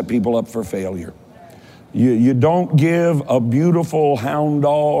don't set people up for failure. You don't give a beautiful hound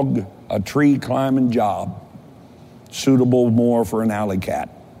dog a tree climbing job suitable more for an alley cat.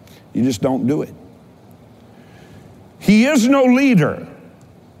 You just don't do it. He is no leader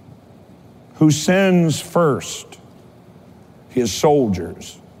who sends first his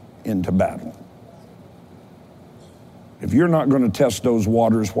soldiers into battle. If you're not going to test those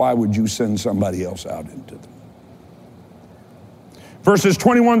waters, why would you send somebody else out into them? Verses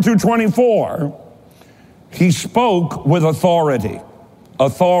 21 through 24, he spoke with authority.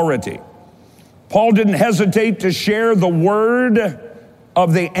 Authority. Paul didn't hesitate to share the word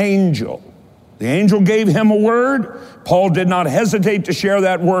of the angel. The angel gave him a word. Paul did not hesitate to share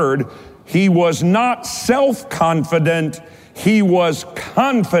that word. He was not self-confident. He was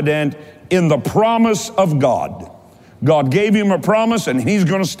confident in the promise of God. God gave him a promise, and he's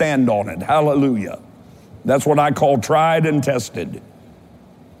going to stand on it. Hallelujah. That's what I call tried and tested.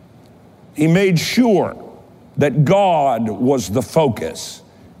 He made sure that God was the focus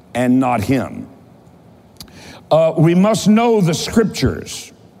and not him. We must know the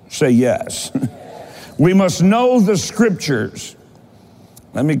scriptures. Say yes. We must know the scriptures.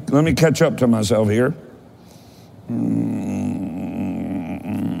 Let me catch up to myself here.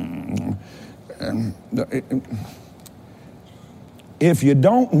 If you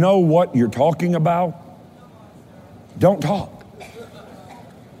don't know what you're talking about, don't talk.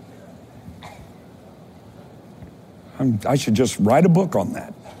 I should just write a book on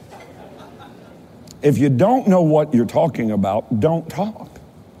that. If you don't know what you're talking about, don't talk.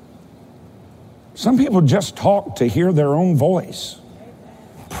 Some people just talk to hear their own voice.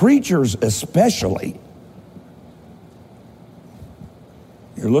 Preachers especially.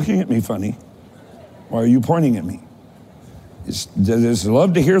 You're looking at me funny. Why are you pointing at me? They just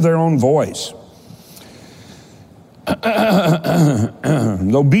love to hear their own voice.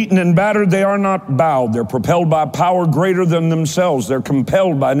 Though beaten and battered, they are not bowed. They're propelled by power greater than themselves. They're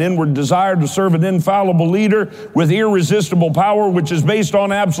compelled by an inward desire to serve an infallible leader with irresistible power, which is based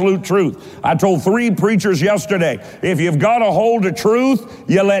on absolute truth. I told 3 preachers yesterday, if you've got a hold of truth,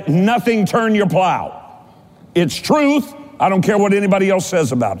 you let nothing turn your plow. It's truth. I don't care what anybody else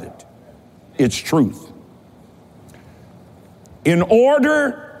says about it. It's truth. In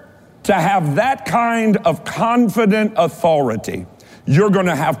order to have that kind of confident authority, you're going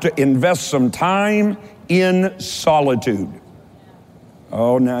to have to invest some time in solitude.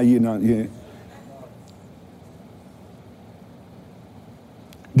 Oh, now you know. Do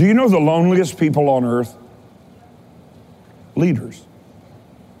you know the loneliest people on earth? Leaders.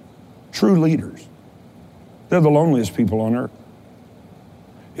 True leaders. They're the loneliest people on earth.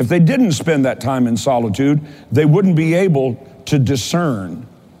 If they didn't spend that time in solitude, they wouldn't be able to discern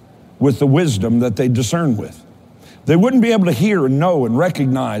with the wisdom that they discern with. They wouldn't be able to hear and know and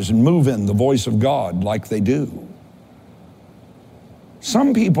recognize and move in the voice of God like they do.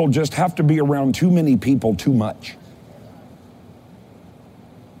 Some people just have to be around too many people too much.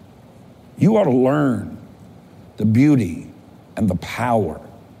 You ought to learn the beauty and the power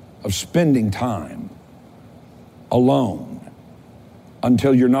of spending time alone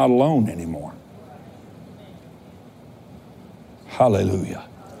until you're not alone anymore. Hallelujah.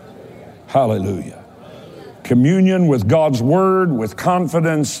 Hallelujah. Communion with God's word, with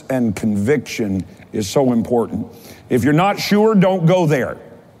confidence and conviction is so important. If you're not sure, don't go there.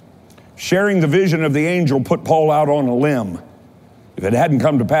 Sharing the vision of the angel put Paul out on a limb. If it hadn't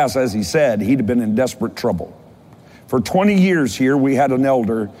come to pass as he said, he'd have been in desperate trouble. For 20 years here, we had an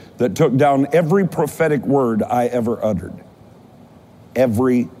elder that took down every prophetic word I ever uttered.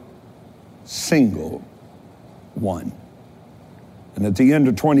 Every single one. And at the end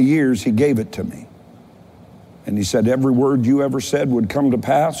of 20 years, he gave it to me. And he said, every word you ever said would come to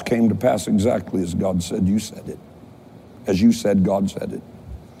pass, came to pass exactly as God said you said it. As you said, God said it.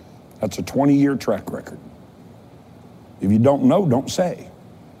 That's a 20-year track record. If you don't know, don't say.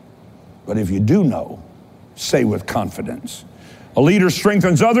 But if you do know, say with confidence. A leader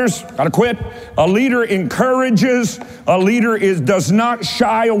strengthens others. Gotta quit. A leader encourages. A leader does not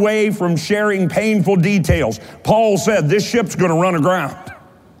shy away from sharing painful details. Paul said, this ship's gonna run aground.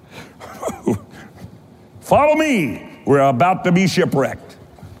 Follow me. We're about to be shipwrecked.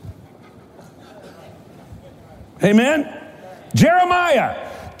 Amen?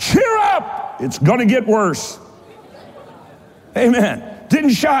 Jeremiah, cheer up. It's gonna get worse. Amen.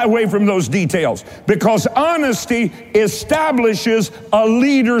 Didn't shy away from those details because honesty establishes a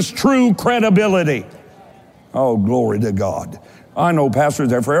leader's true credibility. Oh, glory to God. I know pastors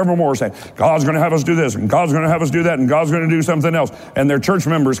there forevermore saying, God's going to have us do this, and God's going to have us do that, and God's going to do something else. And their church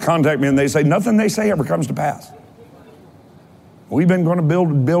members contact me and they say, nothing they say ever comes to pass. We've been going to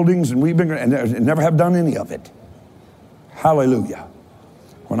build buildings and never have done any of it. Hallelujah.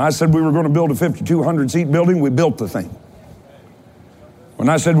 When I said we were going to build a 5,200 seat building, we built the thing. When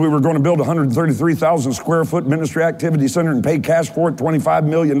I said we were going to build a 133,000 square foot ministry activity center and pay cash for it, $25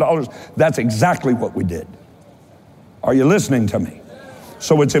 million, that's exactly what we did. Are you listening to me?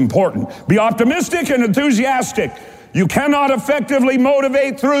 So it's important. Be optimistic and enthusiastic. You cannot effectively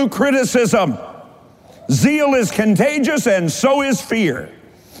motivate through criticism. Zeal is contagious and so is fear.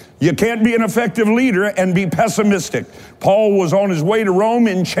 You can't be an effective leader and be pessimistic. Paul was on his way to Rome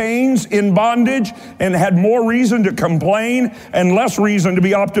in chains, in bondage, and had more reason to complain and less reason to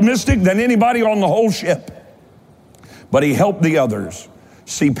be optimistic than anybody on the whole ship. But he helped the others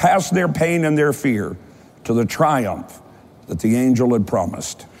see past their pain and their fear to the triumph that the angel had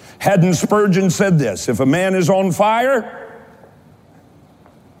promised. Haddon Spurgeon said this, if a man is on fire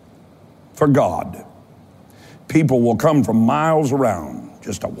for God, people will come from miles around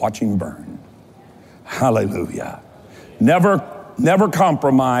just to watch him burn. Hallelujah. Never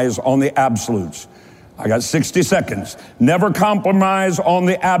compromise on the absolutes. I got 60 seconds. Never compromise on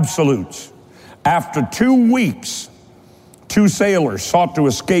the absolutes. After 2 weeks, 2 sailors sought to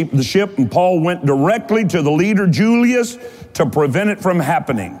escape the ship, and Paul went directly to the leader, Julius, to prevent it from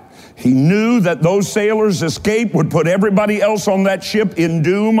happening. He knew that those sailors' escape would put everybody else on that ship in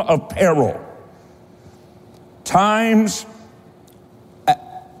doom of peril.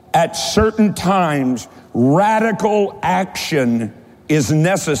 At certain times, radical action is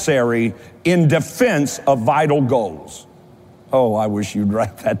necessary in defense of vital goals. Oh, I wish you'd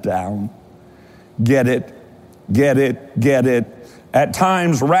write that down. Get it, get it, get it. At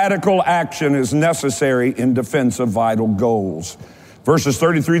times, radical action is necessary in defense of vital goals. Verses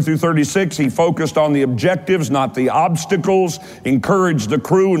 33 through 36, he focused on the objectives, not the obstacles, encouraged the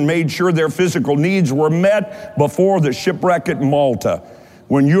crew and made sure their physical needs were met before the shipwreck at Malta.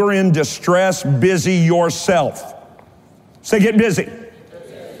 When you're in distress, busy yourself. Say, get busy.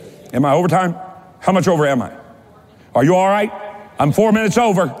 Am I overtime? How much over am I? Are you all right? I'm 4 minutes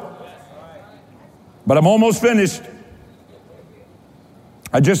over, but I'm almost finished.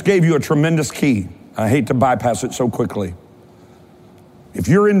 I just gave you a tremendous key. I hate to bypass it so quickly. If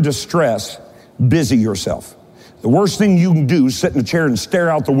you're in distress, busy yourself. The worst thing you can do is sit in a chair and stare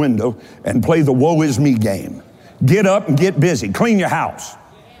out the window and play the woe is me game. Get up and get busy. Clean your house.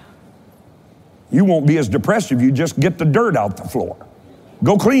 You won't be as depressed if you just get the dirt out the floor.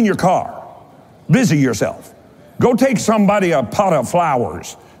 Go clean your car. Busy yourself. Go take somebody a pot of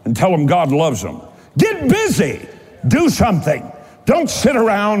flowers and tell them God loves them. Get busy. Do something. Don't sit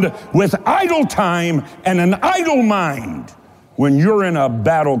around with idle time and an idle mind. When you're in a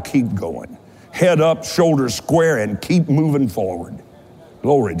battle, keep going. Head up, shoulders square, and keep moving forward.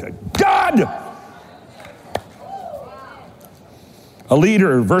 Glory to God. A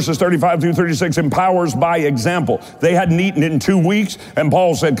leader, verses 35 through 36, empowers by example. They hadn't eaten in 2 weeks, and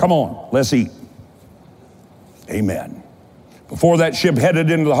Paul said, come on, let's eat. Amen. Before that ship headed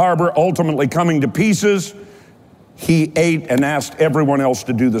into the harbor, ultimately coming to pieces, he ate and asked everyone else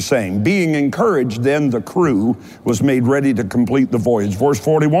to do the same. Being encouraged, then the crew was made ready to complete the voyage. Verse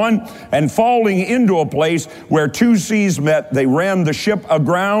 41, and falling into a place where 2 seas met, they ran the ship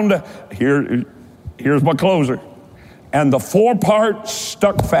aground. Here's my closer. And the forepart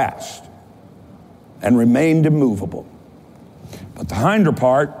stuck fast and remained immovable. But the hinder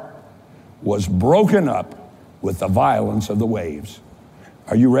part was broken up with the violence of the waves.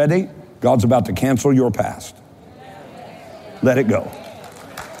 Are you ready? God's about to cancel your past. Let it go.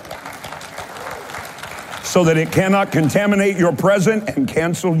 So that it cannot contaminate your present and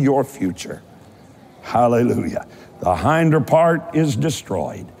cancel your future. Hallelujah. The hinder part is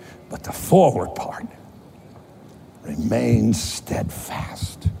destroyed, but the forward part remains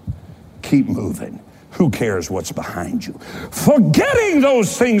steadfast. Keep moving. Who cares what's behind you? Forgetting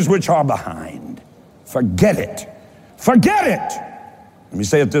those things which are behind. Forget it. Forget it. Let me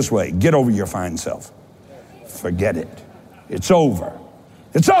say it this way. Get over your fine self. Forget it. It's over.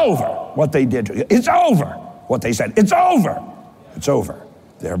 It's over what they did to you. It's over what they said. It's over. It's over.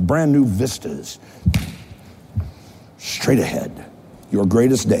 There are brand new vistas straight ahead. Your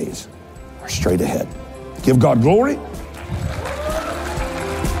greatest days are straight ahead. Give God glory.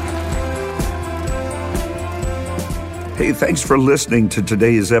 Hey, thanks for listening to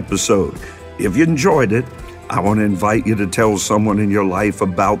today's episode. If you enjoyed it, I want to invite you to tell someone in your life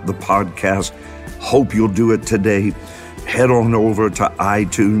about the podcast. Hope you'll do it today. Head on over to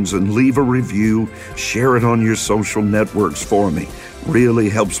iTunes and leave a review. Share it on your social networks for me. Really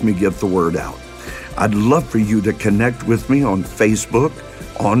helps me get the word out. I'd love for you to connect with me on Facebook,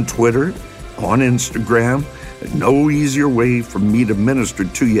 on Twitter, on Instagram. No easier way for me to minister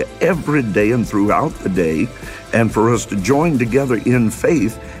to you every day and throughout the day, and for us to join together in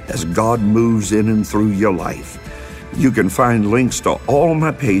faith as God moves in and through your life. You can find links to all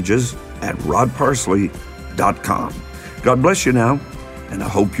my pages at rodparsley.com. God bless you now, and I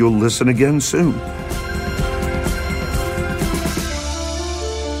hope you'll listen again soon.